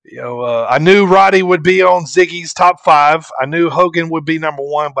knew Roddy would be on Ziggy's top 5. I knew Hogan would be number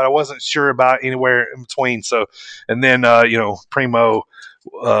 1, but I wasn't sure about anywhere in between. So, and then Primo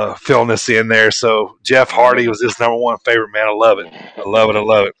filling this in there. So Jeff Hardy was his number 1 favorite, man. I love it. I love it. I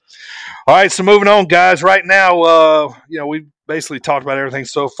love it. All right, so moving on, guys. Right now, we basically talked about everything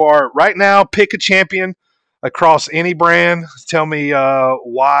so far. Right now, pick a champion across any brand. Tell me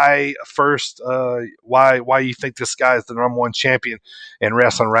why first. Why you think this guy is the number 1 champion in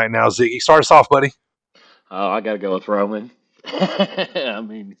wrestling right now, Ziggy? Start us off, buddy. Oh, I got to go with Roman. I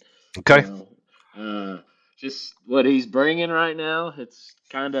mean, Okay. Just what he's bringing right now. It's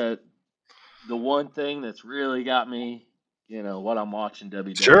kind of the one thing that's really got me. What I'm watching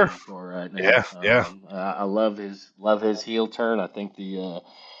WWE Sure. for right now. Yeah. I love his heel turn. I think the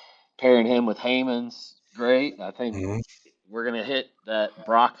pairing him with Heyman's great. I think we're gonna hit that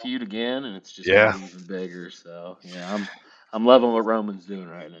Brock feud again, and it's just gonna be even bigger. So yeah, I'm loving what Roman's doing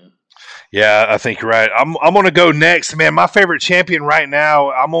right now. Yeah, I think you're right. I'm gonna go next, man. My favorite champion right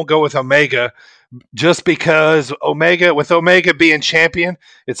now, I'm gonna go with Omega. Just because with Omega being champion,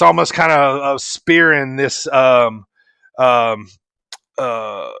 it's almost kind of spearing this kind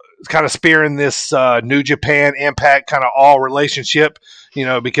of spearing this New Japan Impact kind of all relationship,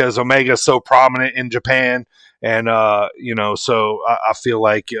 because Omega is so prominent in Japan, and so I feel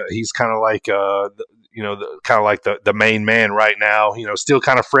like he's kind of like the main man right now. Still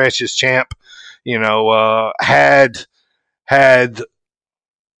kind of fresh as champ. Had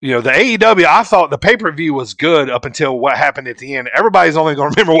the AEW, I thought the pay-per-view was good up until what happened at the end. Everybody's only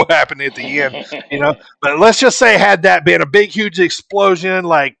going to remember what happened at the end, But let's just say had that been a big, huge explosion,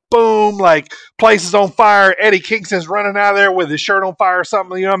 like boom, like places on fire, Eddie Kingston's running out of there with his shirt on fire or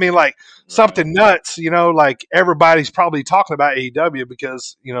something, like something nuts, like everybody's probably talking about AEW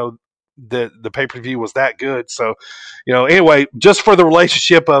because, the pay-per-view was that good. So, anyway, just for the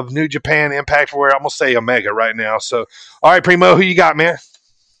relationship of New Japan Impact, where I'm going to say Omega right now. So, all right, Primo, who you got, man?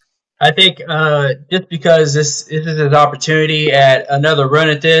 I think just because this is his opportunity at another run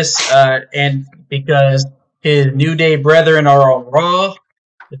at this, and because his New Day brethren are on Raw,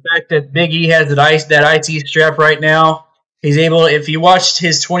 the fact that Big E has that IC strap right now, he's able. If you watched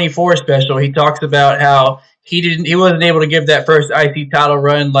his 24 special, he talks about how he wasn't able to give that first IC title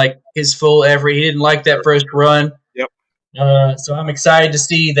run like his full effort. He didn't like that first run. So I'm excited to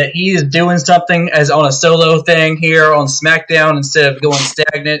see that he is doing something as on a solo thing here on SmackDown instead of going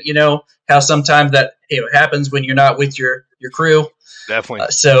stagnant. How sometimes that happens when you're not with your crew. Definitely.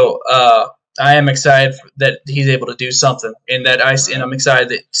 So I am excited that he's able to do something in that IC, and I'm excited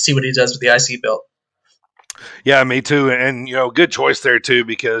to see what he does with the IC belt. Yeah, me too. And good choice there too,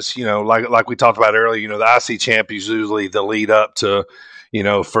 because like we talked about earlier, the IC champ is usually the lead up to.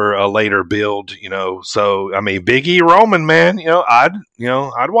 For a later build, So I mean, Big E Roman, man, I'd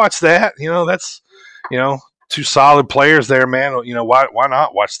watch that. That's, 2 solid players there, man. Why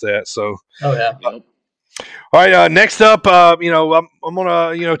not watch that? So. Oh yeah. All right. Next up, I'm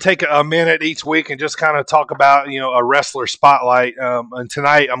gonna take a minute each week and just kind of talk about a wrestler spotlight. And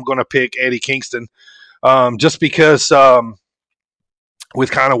tonight I'm gonna pick Eddie Kingston, just because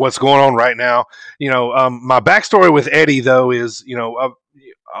with kind of what's going on right now. My backstory with Eddie though is,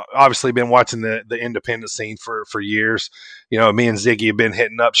 I've obviously been watching the independent scene for years. Me and Ziggy have been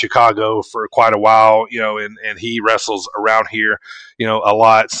hitting up Chicago for quite a while, and he wrestles around here, a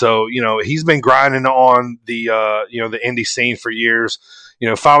lot. So, he's been grinding on the indie scene for years.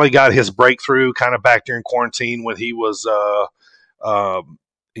 Finally got his breakthrough kind of back during quarantine when he was,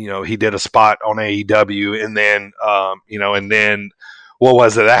 he did a spot on AEW, and then what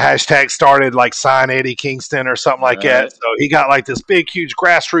was it? A hashtag started like sign Eddie Kingston or something like that. So he got like this big, huge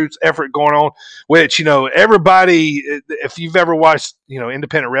grassroots effort going on, which, everybody, if you've ever watched,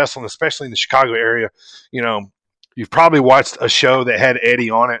 independent wrestling, especially in the Chicago area, you've probably watched a show that had Eddie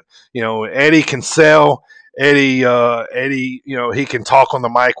on it. Eddie can sell. Eddie, he can talk on the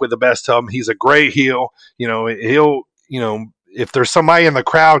mic with the best of them. He's a great heel. He'll, if there's somebody in the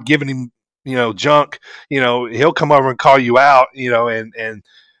crowd giving him, junk, he'll come over and call you out, and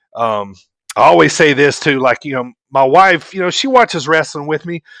I always say this too, like, my wife, she watches wrestling with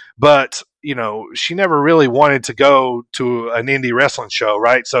me, but, she never really wanted to go to an indie wrestling show.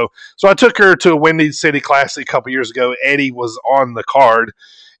 Right. So I took her to a Windy City Classic a couple years ago. Eddie was on the card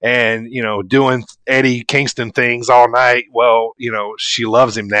and, doing Eddie Kingston things all night. Well, she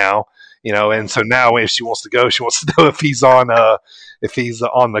loves him now, and so now if she wants to go, she wants to know if he's on the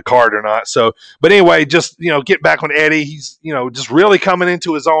card or not. So, but anyway, just, get back on Eddie. He's, just really coming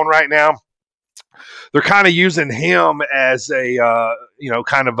into his own right now. They're kind of using him as a,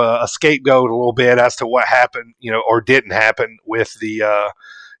 kind of a scapegoat a little bit as to what happened, or didn't happen with the,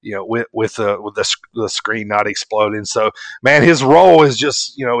 with the screen not exploding. So, man, his role is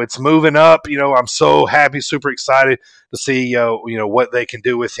just, it's moving up. I'm so happy, super excited to see, what they can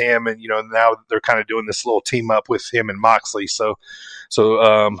do with him. And, now they're kind of doing this little team up with him and Moxley. So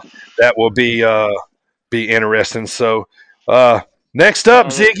that will be interesting. So, next up,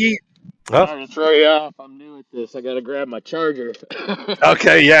 Ziggy. Sorry to throw you off. I'm new at this. I got to grab my charger.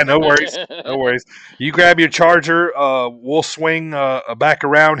 Okay, yeah, no worries. No worries. You grab your charger. We'll swing back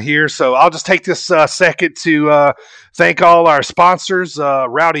around here. So I'll just take this second to thank all our sponsors,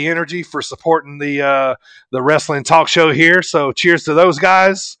 Rowdy Energy, for supporting the wrestling talk show here. So cheers to those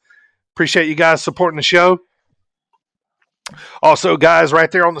guys. Appreciate you guys supporting the show. Also, guys,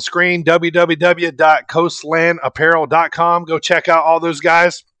 right there on the screen, www.coastlandapparel.com. Go check out all those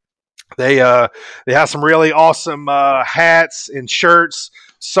guys. They have some really awesome hats and shirts,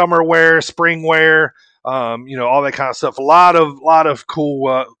 summer wear, spring wear, all that kind of stuff. A lot of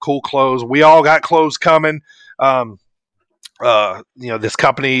cool clothes. We all got clothes coming. This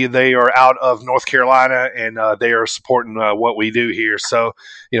company, they are out of North Carolina, and they are supporting what we do here. So,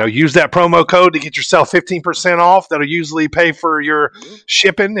 use that promo code to get yourself 15% off. That'll usually pay for your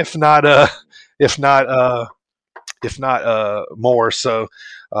shipping, if not more. So,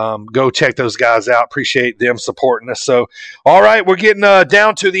 go check those guys out. Appreciate them supporting us. So, all right, we're getting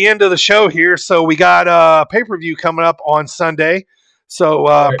down to the end of the show here. So we got a pay-per-view coming up on Sunday. So,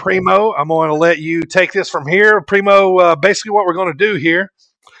 Primo, I'm going to let you take this from here. Primo, basically what we're going to do here,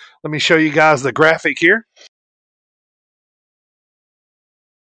 let me show you guys the graphic here.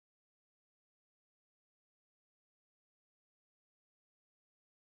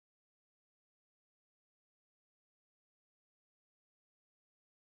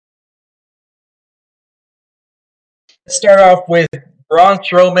 Let's start off with Braun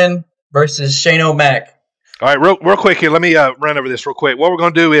Strowman versus Shane O'Mac. All right, real quick here. Let me run over this real quick. What we're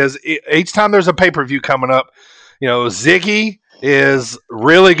going to do is each time there's a pay-per-view coming up, Ziggy is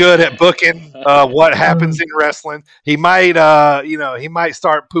really good at booking what happens in wrestling. He might, he might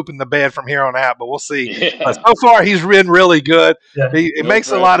start pooping the bed from here on out, but we'll see. Yeah. So far, he's been really good. Yeah. He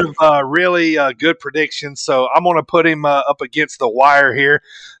makes a lot of really good predictions. So I'm going to put him up against the wire here.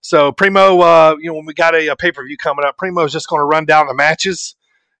 So Primo, when we got a pay-per-view coming up, Primo's just going to run down the matches.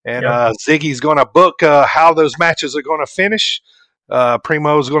 And Ziggy's going to book how those matches are going to finish.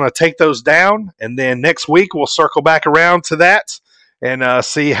 Primo's going to take those down. And then next week, we'll circle back around to that and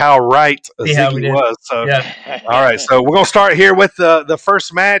see how right Ziggy was. So, all right. So we're going to start here with the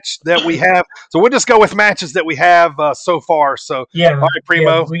first match that we have. So we'll just go with matches that we have so far. So, all right,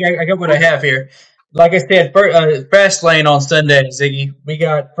 Primo. Yeah, I got what I have here. Like I said, Fastlane on Sunday, Ziggy. We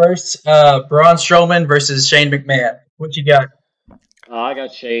got first Braun Strowman versus Shane McMahon. What you got? I got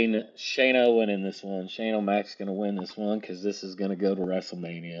Shayna winning this one. Shane O'Mac's going to win this one because this is going to go to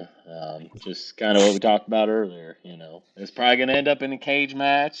WrestleMania. Just kind of what we talked about earlier. It's probably going to end up in a cage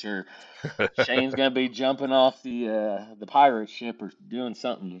match, or Shane's going to be jumping off the pirate ship or doing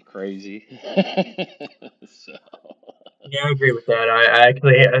something crazy. So. Yeah, I agree with that.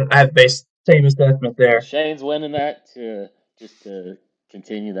 I have based same assessment there. Shane's winning that to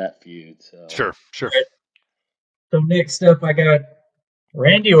continue that feud. So Sure. So next up, I got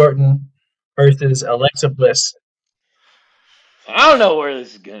Randy Orton versus Alexa Bliss. I don't know where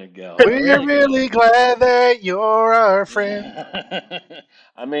this is gonna go. We're really glad that you're our friend.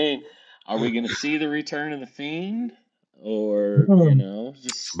 I mean, are we gonna see the return of the Fiend, or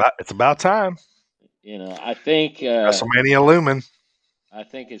just It's about time. I think WrestleMania looming. I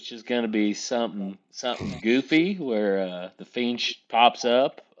think it's just gonna be something goofy where the Fiend pops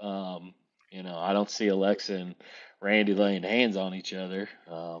up. I don't see Alexa and Randy laying hands on each other.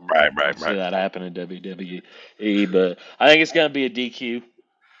 Right. I see that happen in WWE, but I think it's gonna be a DQ.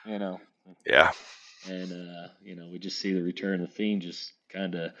 Yeah. And we just see the return of the Fiend. Just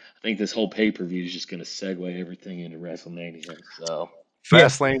kind of, I think this whole pay-per-view is just gonna segue everything into WrestleMania. So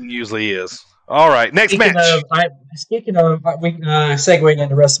Fastlane usually is. All right, next Speaking match. we segueing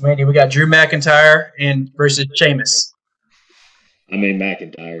into WrestleMania. We got Drew McIntyre versus Sheamus. I mean,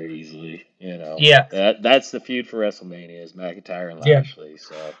 McIntyre easily. Yeah. That's the feud for WrestleMania is McIntyre and Lashley.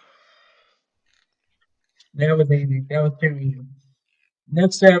 So that was easy. That was too easy.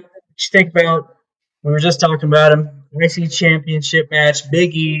 Next up, just think about, we were just talking about him. IC Championship match,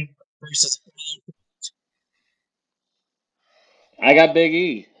 Big E versus. I got Big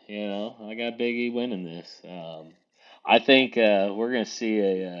E. I got Big E winning this. I think we're gonna see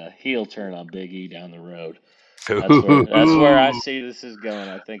a heel turn on Big E down the road. That's where I see this is going.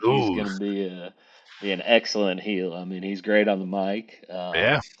 I think he's gonna be an excellent heel. I mean, he's great on the mic.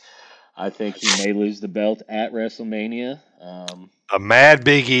 Yeah. I think he may lose the belt at WrestleMania. A mad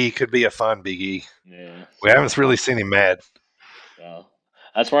Big E could be a fun Big E. Yeah. We haven't really seen him mad. So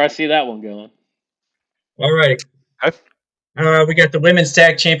that's where I see that one going. All right. Okay. We got the Women's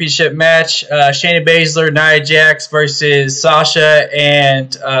Tag Championship match. Shayna Baszler, Nia Jax versus Sasha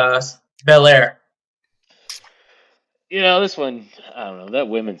and Belair. This one, I don't know. That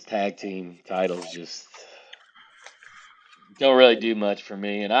women's tag team titles just don't really do much for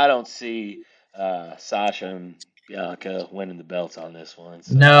me, and I don't see Sasha and Bianca winning the belts on this one.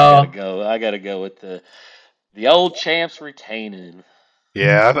 So No, I gotta go with the old champs retaining.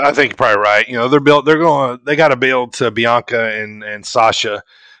 Yeah, I think you're probably right. They got to build to Bianca and Sasha,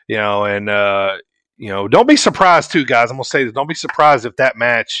 and don't be surprised too, guys. I'm gonna say this: don't be surprised if that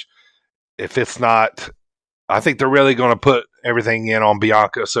match, if it's not. I think they're really going to put everything in on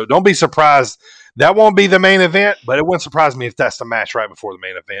Bianca, so don't be surprised. That won't be the main event, but it wouldn't surprise me if that's the match right before the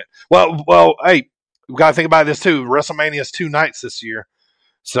main event. Well, hey, we got to think about this too. WrestleMania is 2 nights this year,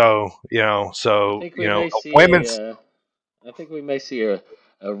 so women's. I think we may see a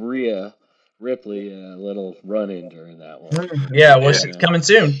Rhea Ripley little run-in during that one. Yeah, it's coming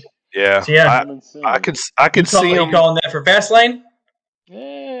soon. Yeah, so, yeah. I could see him. You calling that for Fastlane?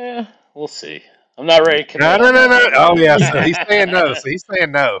 Yeah, we'll see. I'm not ready to commit. No. Oh yeah, so he's saying no. So he's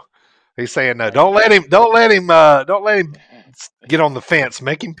saying no. He's saying no. Don't let him get on the fence.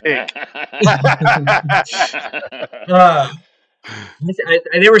 Make him pick.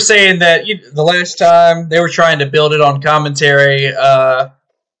 They were saying that the last time they were trying to build it on commentary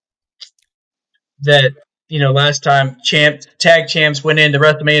that last time tag champs went into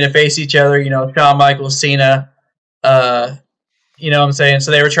WrestleMania to face each other. Shawn Michaels, Cena. You know what I'm saying?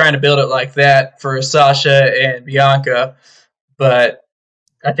 So they were trying to build it like that for Sasha and Bianca, but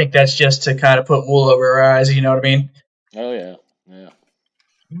I think that's just to kind of put wool over our eyes. You know what I mean? Oh yeah.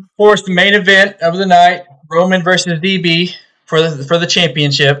 Of course, the main event of the night: Roman versus DB for the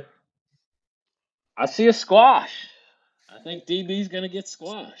championship. I see a squash. I think DB's gonna get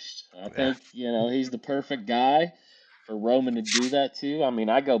squashed. I think he's the perfect guy for Roman to do that too. I mean,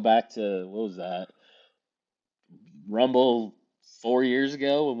 I go back to what was that Rumble 4 years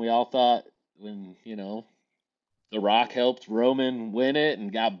ago when we all thought when The Rock helped Roman win it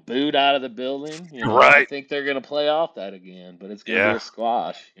and got booed out of the building. Right. I think they're gonna play off that again, but it's gonna be a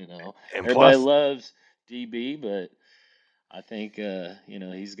squash. And everybody loves DB, but I think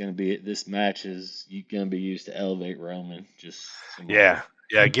he's gonna be. This match is gonna be used to elevate Roman. Just get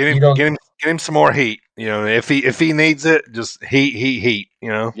him some more heat. If he needs it, just heat.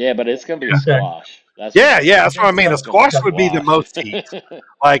 Yeah, but it's gonna be a squash. That's what I mean. A squash would be the most heat.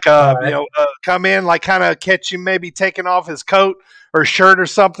 Like, come in, like, kind of catch him, maybe taking off his coat or shirt or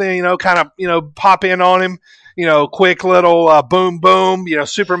something. Pop in on him. Quick little boom, boom.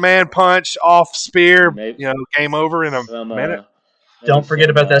 Superman punch, off spear. Maybe, game over in a minute. Don't forget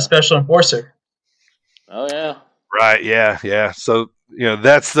about that special enforcer. Oh yeah. Right. Yeah. So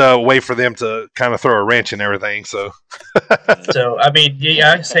that's the way for them to kind of throw a wrench in everything. So. So I mean,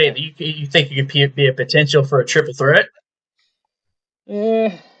 I'd say that you think it could be a potential for a triple threat?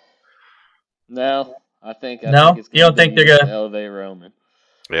 No, I think. You don't think they're gonna elevate Roman?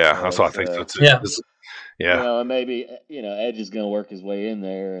 Yeah, that's what I think so too. Yeah. Yeah. And maybe Edge is going to work his way in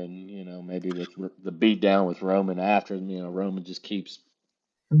there, and maybe with the beat down with Roman after, Roman just keeps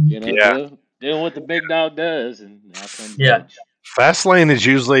Yeah. doing what the big dog does, and now comes Yeah. Edge. Fastlane is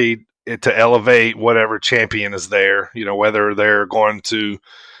usually to elevate whatever champion is there. Whether they're going to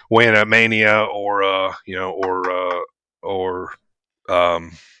win at Mania or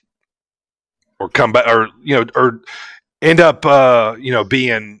come back or end up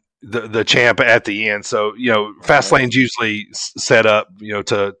being the champ at the end. So Fastlane's usually set up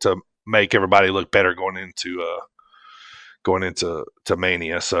to make everybody look better going into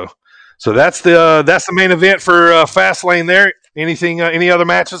Mania. So that's the main event for Fastlane there. Anything any other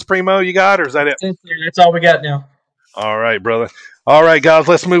matches, Primo, you got, or is that it? That's all we got now. All right, brother. All right, guys,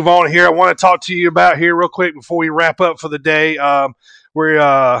 let's move on here. I want to talk to you about here real quick before we wrap up for the day. I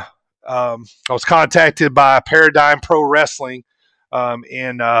was contacted by Paradigm Pro Wrestling out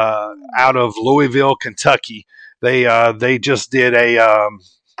of Louisville, Kentucky. They just did a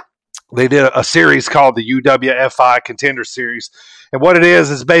series called the UWFI Contender Series. And what it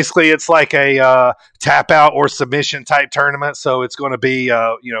is basically it's like a tap out or submission type tournament. So it's going to be,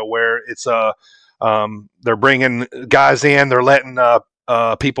 where it's they're bringing guys in, they're letting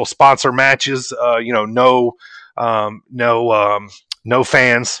people sponsor matches, no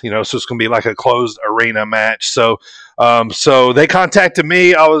fans, so it's going to be like a closed arena match. So they contacted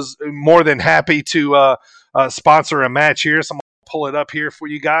me. I was more than happy to sponsor a match here. So I'm going to pull it up here for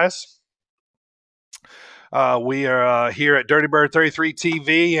you guys. We are here at Dirty Bird 33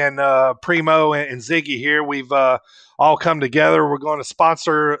 TV, and Primo and Ziggy here. We've all come together. We're going to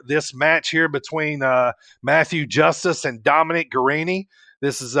sponsor this match here between Matthew Justice and Dominic Garrini.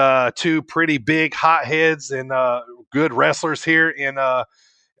 This is two pretty big hotheads and good wrestlers here in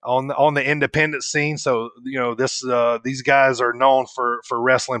on the independent scene. So these guys are known for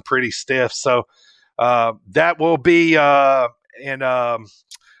wrestling pretty stiff. So that will be I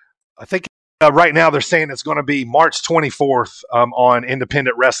think. Right now, they're saying it's going to be March 24th on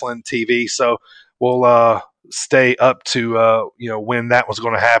Independent Wrestling TV. So we'll stay up to when that was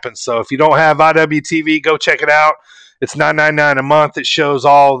going to happen. So if you don't have IWTV, go check it out. It's $9.99 a month. It shows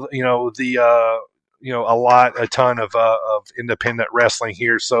all a ton of independent wrestling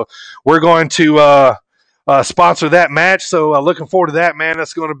here. So we're going to sponsor that match. So looking forward to that, man.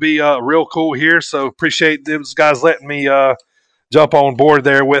 That's going to be real cool here. So appreciate those guys letting me jump on board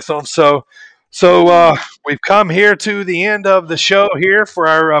there with them. So we've come here to the end of the show here for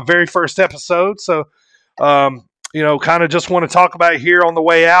our very first episode. So, kind of just want to talk about here on the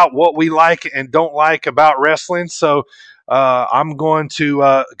way out what we like and don't like about wrestling. So, I'm going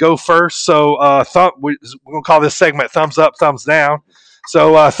to go first. So, we're going to call this segment Thumbs Up, Thumbs Down.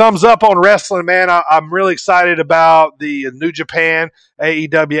 So, thumbs up on wrestling, man. I'm really excited about the New Japan,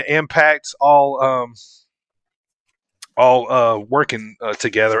 AEW, Impact, all working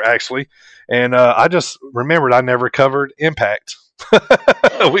together, actually. And I just remembered I never covered Impact.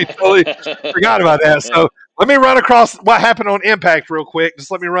 We totally forgot about that. So let me run across what happened on Impact real quick.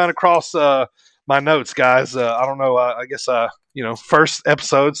 Just let me run across my notes, guys. I don't know. I guess, first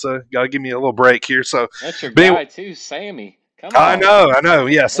episode, so got to give me a little break here. So that's your guy, too, Sammy. Come on. I know.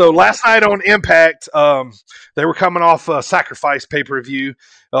 Yeah. So last night on Impact, they were coming off a Sacrifice pay-per-view.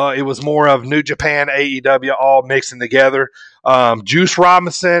 It was more of New Japan, AEW, all mixing together. Juice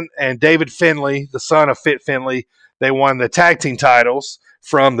Robinson and David Finlay, the son of Fit Finlay, they won the tag team titles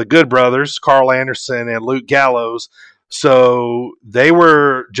from the Good Brothers, Carl Anderson and Luke Gallows. So they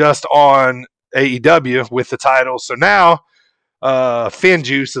were just on AEW with the titles. So now Finn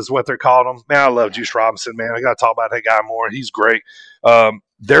Juice is what they're calling him. Man, I love Juice Robinson, man. I got to talk about that guy more. He's great.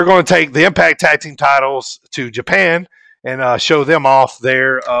 They're going to take the Impact tag team titles to Japan and show them off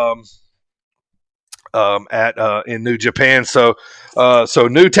there in New Japan. So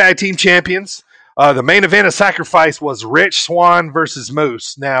new tag team champions. The main event of Sacrifice was Rich Swann versus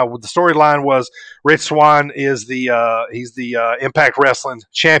Moose. Now, the storyline was Rich Swann is he's the Impact Wrestling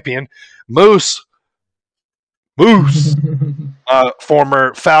champion. Moose,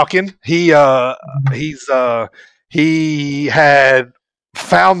 former Falcon. He had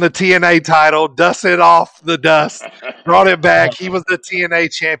found the TNA title, dusted off the dust, brought it back. He was the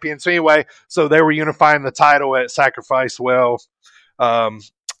TNA champion. So anyway, they were unifying the title at Sacrifice. Well,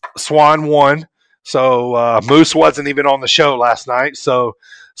 Swann won. So Moose wasn't even on the show last night. So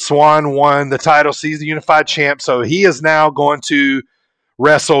Swann won the title. So he's the unified champ. So he is now going to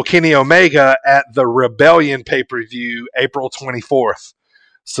wrestle Kenny Omega at the Rebellion pay-per-view April 24th.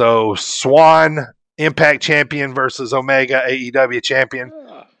 So Swann, Impact champion versus Omega, AEW champion.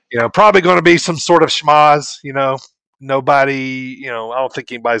 Probably going to be some sort of schmoz, nobody, I don't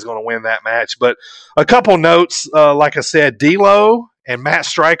think anybody's going to win that match. But a couple notes, like I said, D'Lo and Matt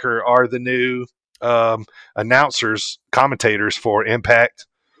Stryker are the new announcers, commentators for Impact.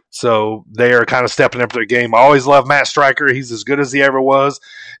 So they are kind of stepping up their game. I always love Matt Stryker. He's as good as he ever was.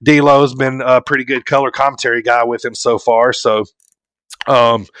 D'Lo's been a pretty good color commentary guy with him so far. So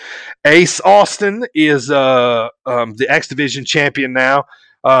Ace Austin is the X Division champion now.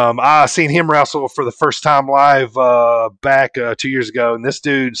 I seen him wrestle for the first time live back 2 years ago, and this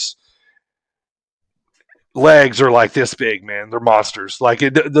dude's legs are like this big, man. They're monsters. Like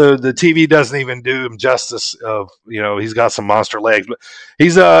the TV doesn't even do him justice. Of he's got some monster legs, but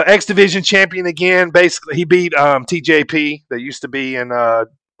he's a X Division champion again. Basically, he beat TJP that used to be in the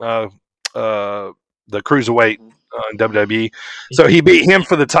cruiserweight in WWE. So he beat him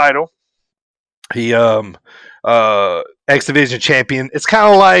for the title. He X Division champion. It's kind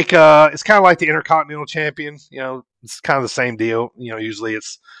of like the Intercontinental champion. It's kind of the same deal. Usually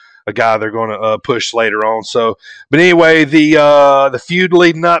it's a guy they're going to push later on. So, but anyway, the feud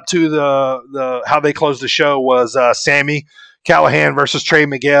leading up to the how they closed the show was Sami Callihan versus Trey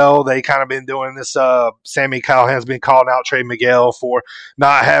Miguel. They kind of been doing this. Sami Callihan's been calling out Trey Miguel for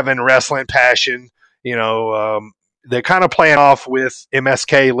not having wrestling passion. They're kind of playing off with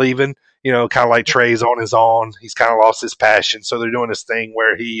MSK leaving. Kind of like Trey's on his own. He's kind of lost his passion. So they're doing this thing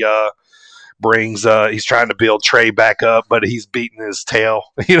where he he's trying to build Trey back up, but he's beating his tail,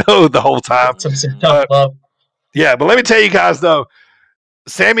 the whole time. Some tough love. Yeah, but let me tell you guys, though,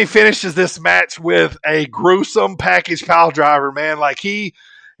 Sami finishes this match with a gruesome package pile driver, man. Like, he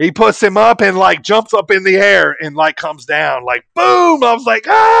puts him up and, like, jumps up in the air and, like, comes down. Like, boom! I was like,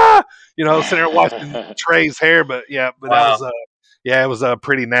 ah! Sitting there watching Trey's hair. But, yeah, wow. It was a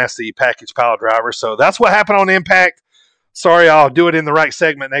pretty nasty package pile driver. So that's what happened on Impact. Sorry, I'll do it in the right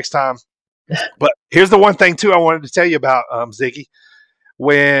segment next time. But here's the one thing, too, I wanted to tell you about, Ziggy.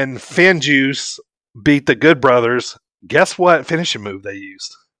 When FinJuice beat the Good Brothers, guess what finishing move they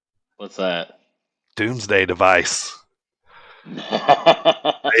used? What's that? Doomsday Device. They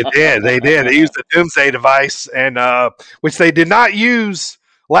did. They used the Doomsday Device, and which they did not use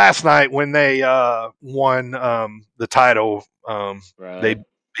last night when they won the title. Right. They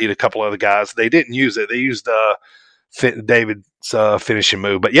beat a couple other guys. They didn't use it. They used David's finishing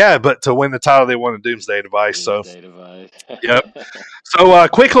move. But to win the title, they won a Doomsday Device. Yep. So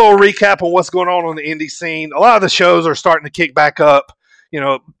quick little recap on what's going on the indie scene. A lot of the shows are starting to kick back up.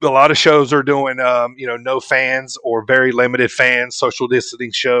 A lot of shows are doing, no fans or very limited fans, social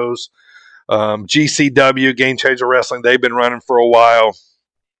distancing shows. GCW, Game Changer Wrestling, they've been running for a while.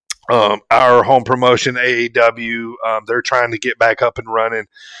 Our home promotion, AAW, they're trying to get back up and running.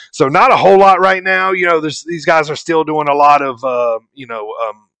 So not a whole lot right now. These guys are still doing a lot of,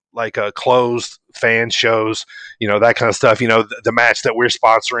 closed fan shows, that kind of stuff. The match that we're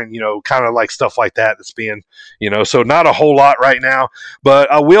sponsoring, kind of like stuff like that that's being, so not a whole lot right now. But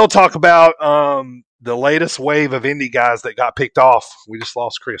I will talk about the latest wave of indie guys that got picked off. We just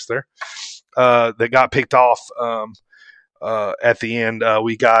lost Chris there. That got picked off. At the end,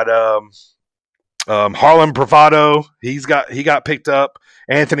 we got Harlem Bravado. He got picked up.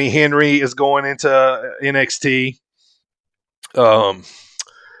 Anthony Henry is going into NXT.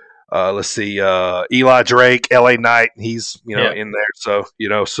 Let's see. Eli Drake, LA Knight. He's in there. So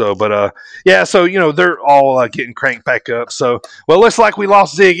they're all getting cranked back up. So it looks like we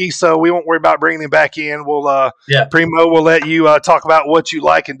lost Ziggy, so we won't worry about bringing him back in. We'll Primo will let you talk about what you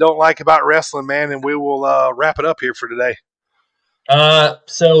like and don't like about wrestling, man, and we will wrap it up here for today.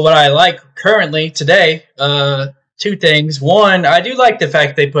 So what I like currently today, two things. One, I do like the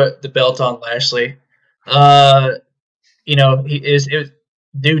fact they put the belt on Lashley. It was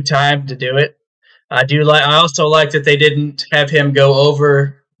due time to do it. I also like that they didn't have him go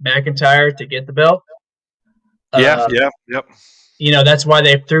over McIntyre to get the belt. Yep. That's why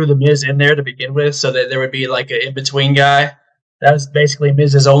they threw the Miz in there to begin with, so that there would be like an in-between guy. That was basically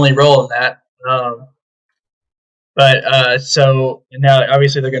Miz's only role in that. So now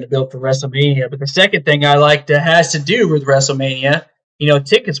obviously they're going to build for WrestleMania. But the second thing I liked that has to do with WrestleMania,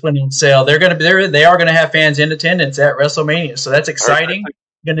 tickets went on sale. They are going to have fans in attendance at WrestleMania, so that's exciting.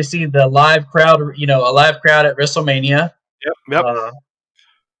 You're going to see the live crowd, a live crowd at WrestleMania. Yep.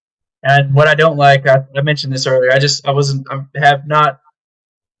 And what I don't like, I mentioned this earlier. I have not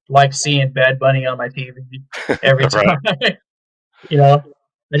liked seeing Bad Bunny on my TV every time.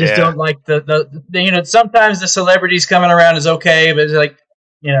 I just don't like the sometimes the celebrities coming around is okay, but it's like,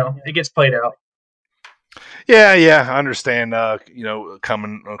 it gets played out. Yeah, I understand,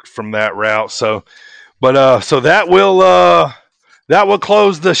 coming from that route. So, but, so that that will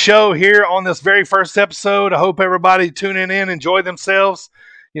close the show here on this very first episode. I hope everybody tuning in enjoy themselves.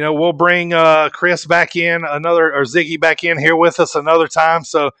 We'll bring Chris back in or Ziggy back in here with us another time.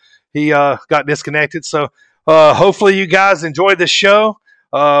 So he got disconnected. So hopefully you guys enjoyed the show.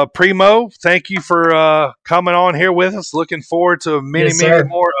 Primo, thank you for coming on here with us. Looking forward to many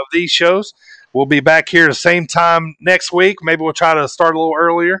more of these shows. We'll be back here the same time next week. Maybe we'll try to start a little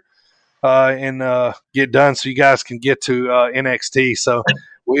earlier and get done so you guys can get to NXT. So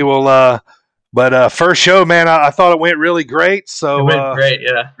we will but first show, man, I thought it went really great. So it went great,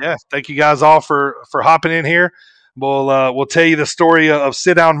 yeah. Yeah, thank you guys all for hopping in here. We'll tell you the story of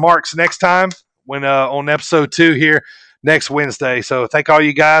Sit Down Marks next time when on episode 2 here next Wednesday. So thank all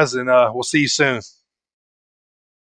you guys, and we'll see you soon.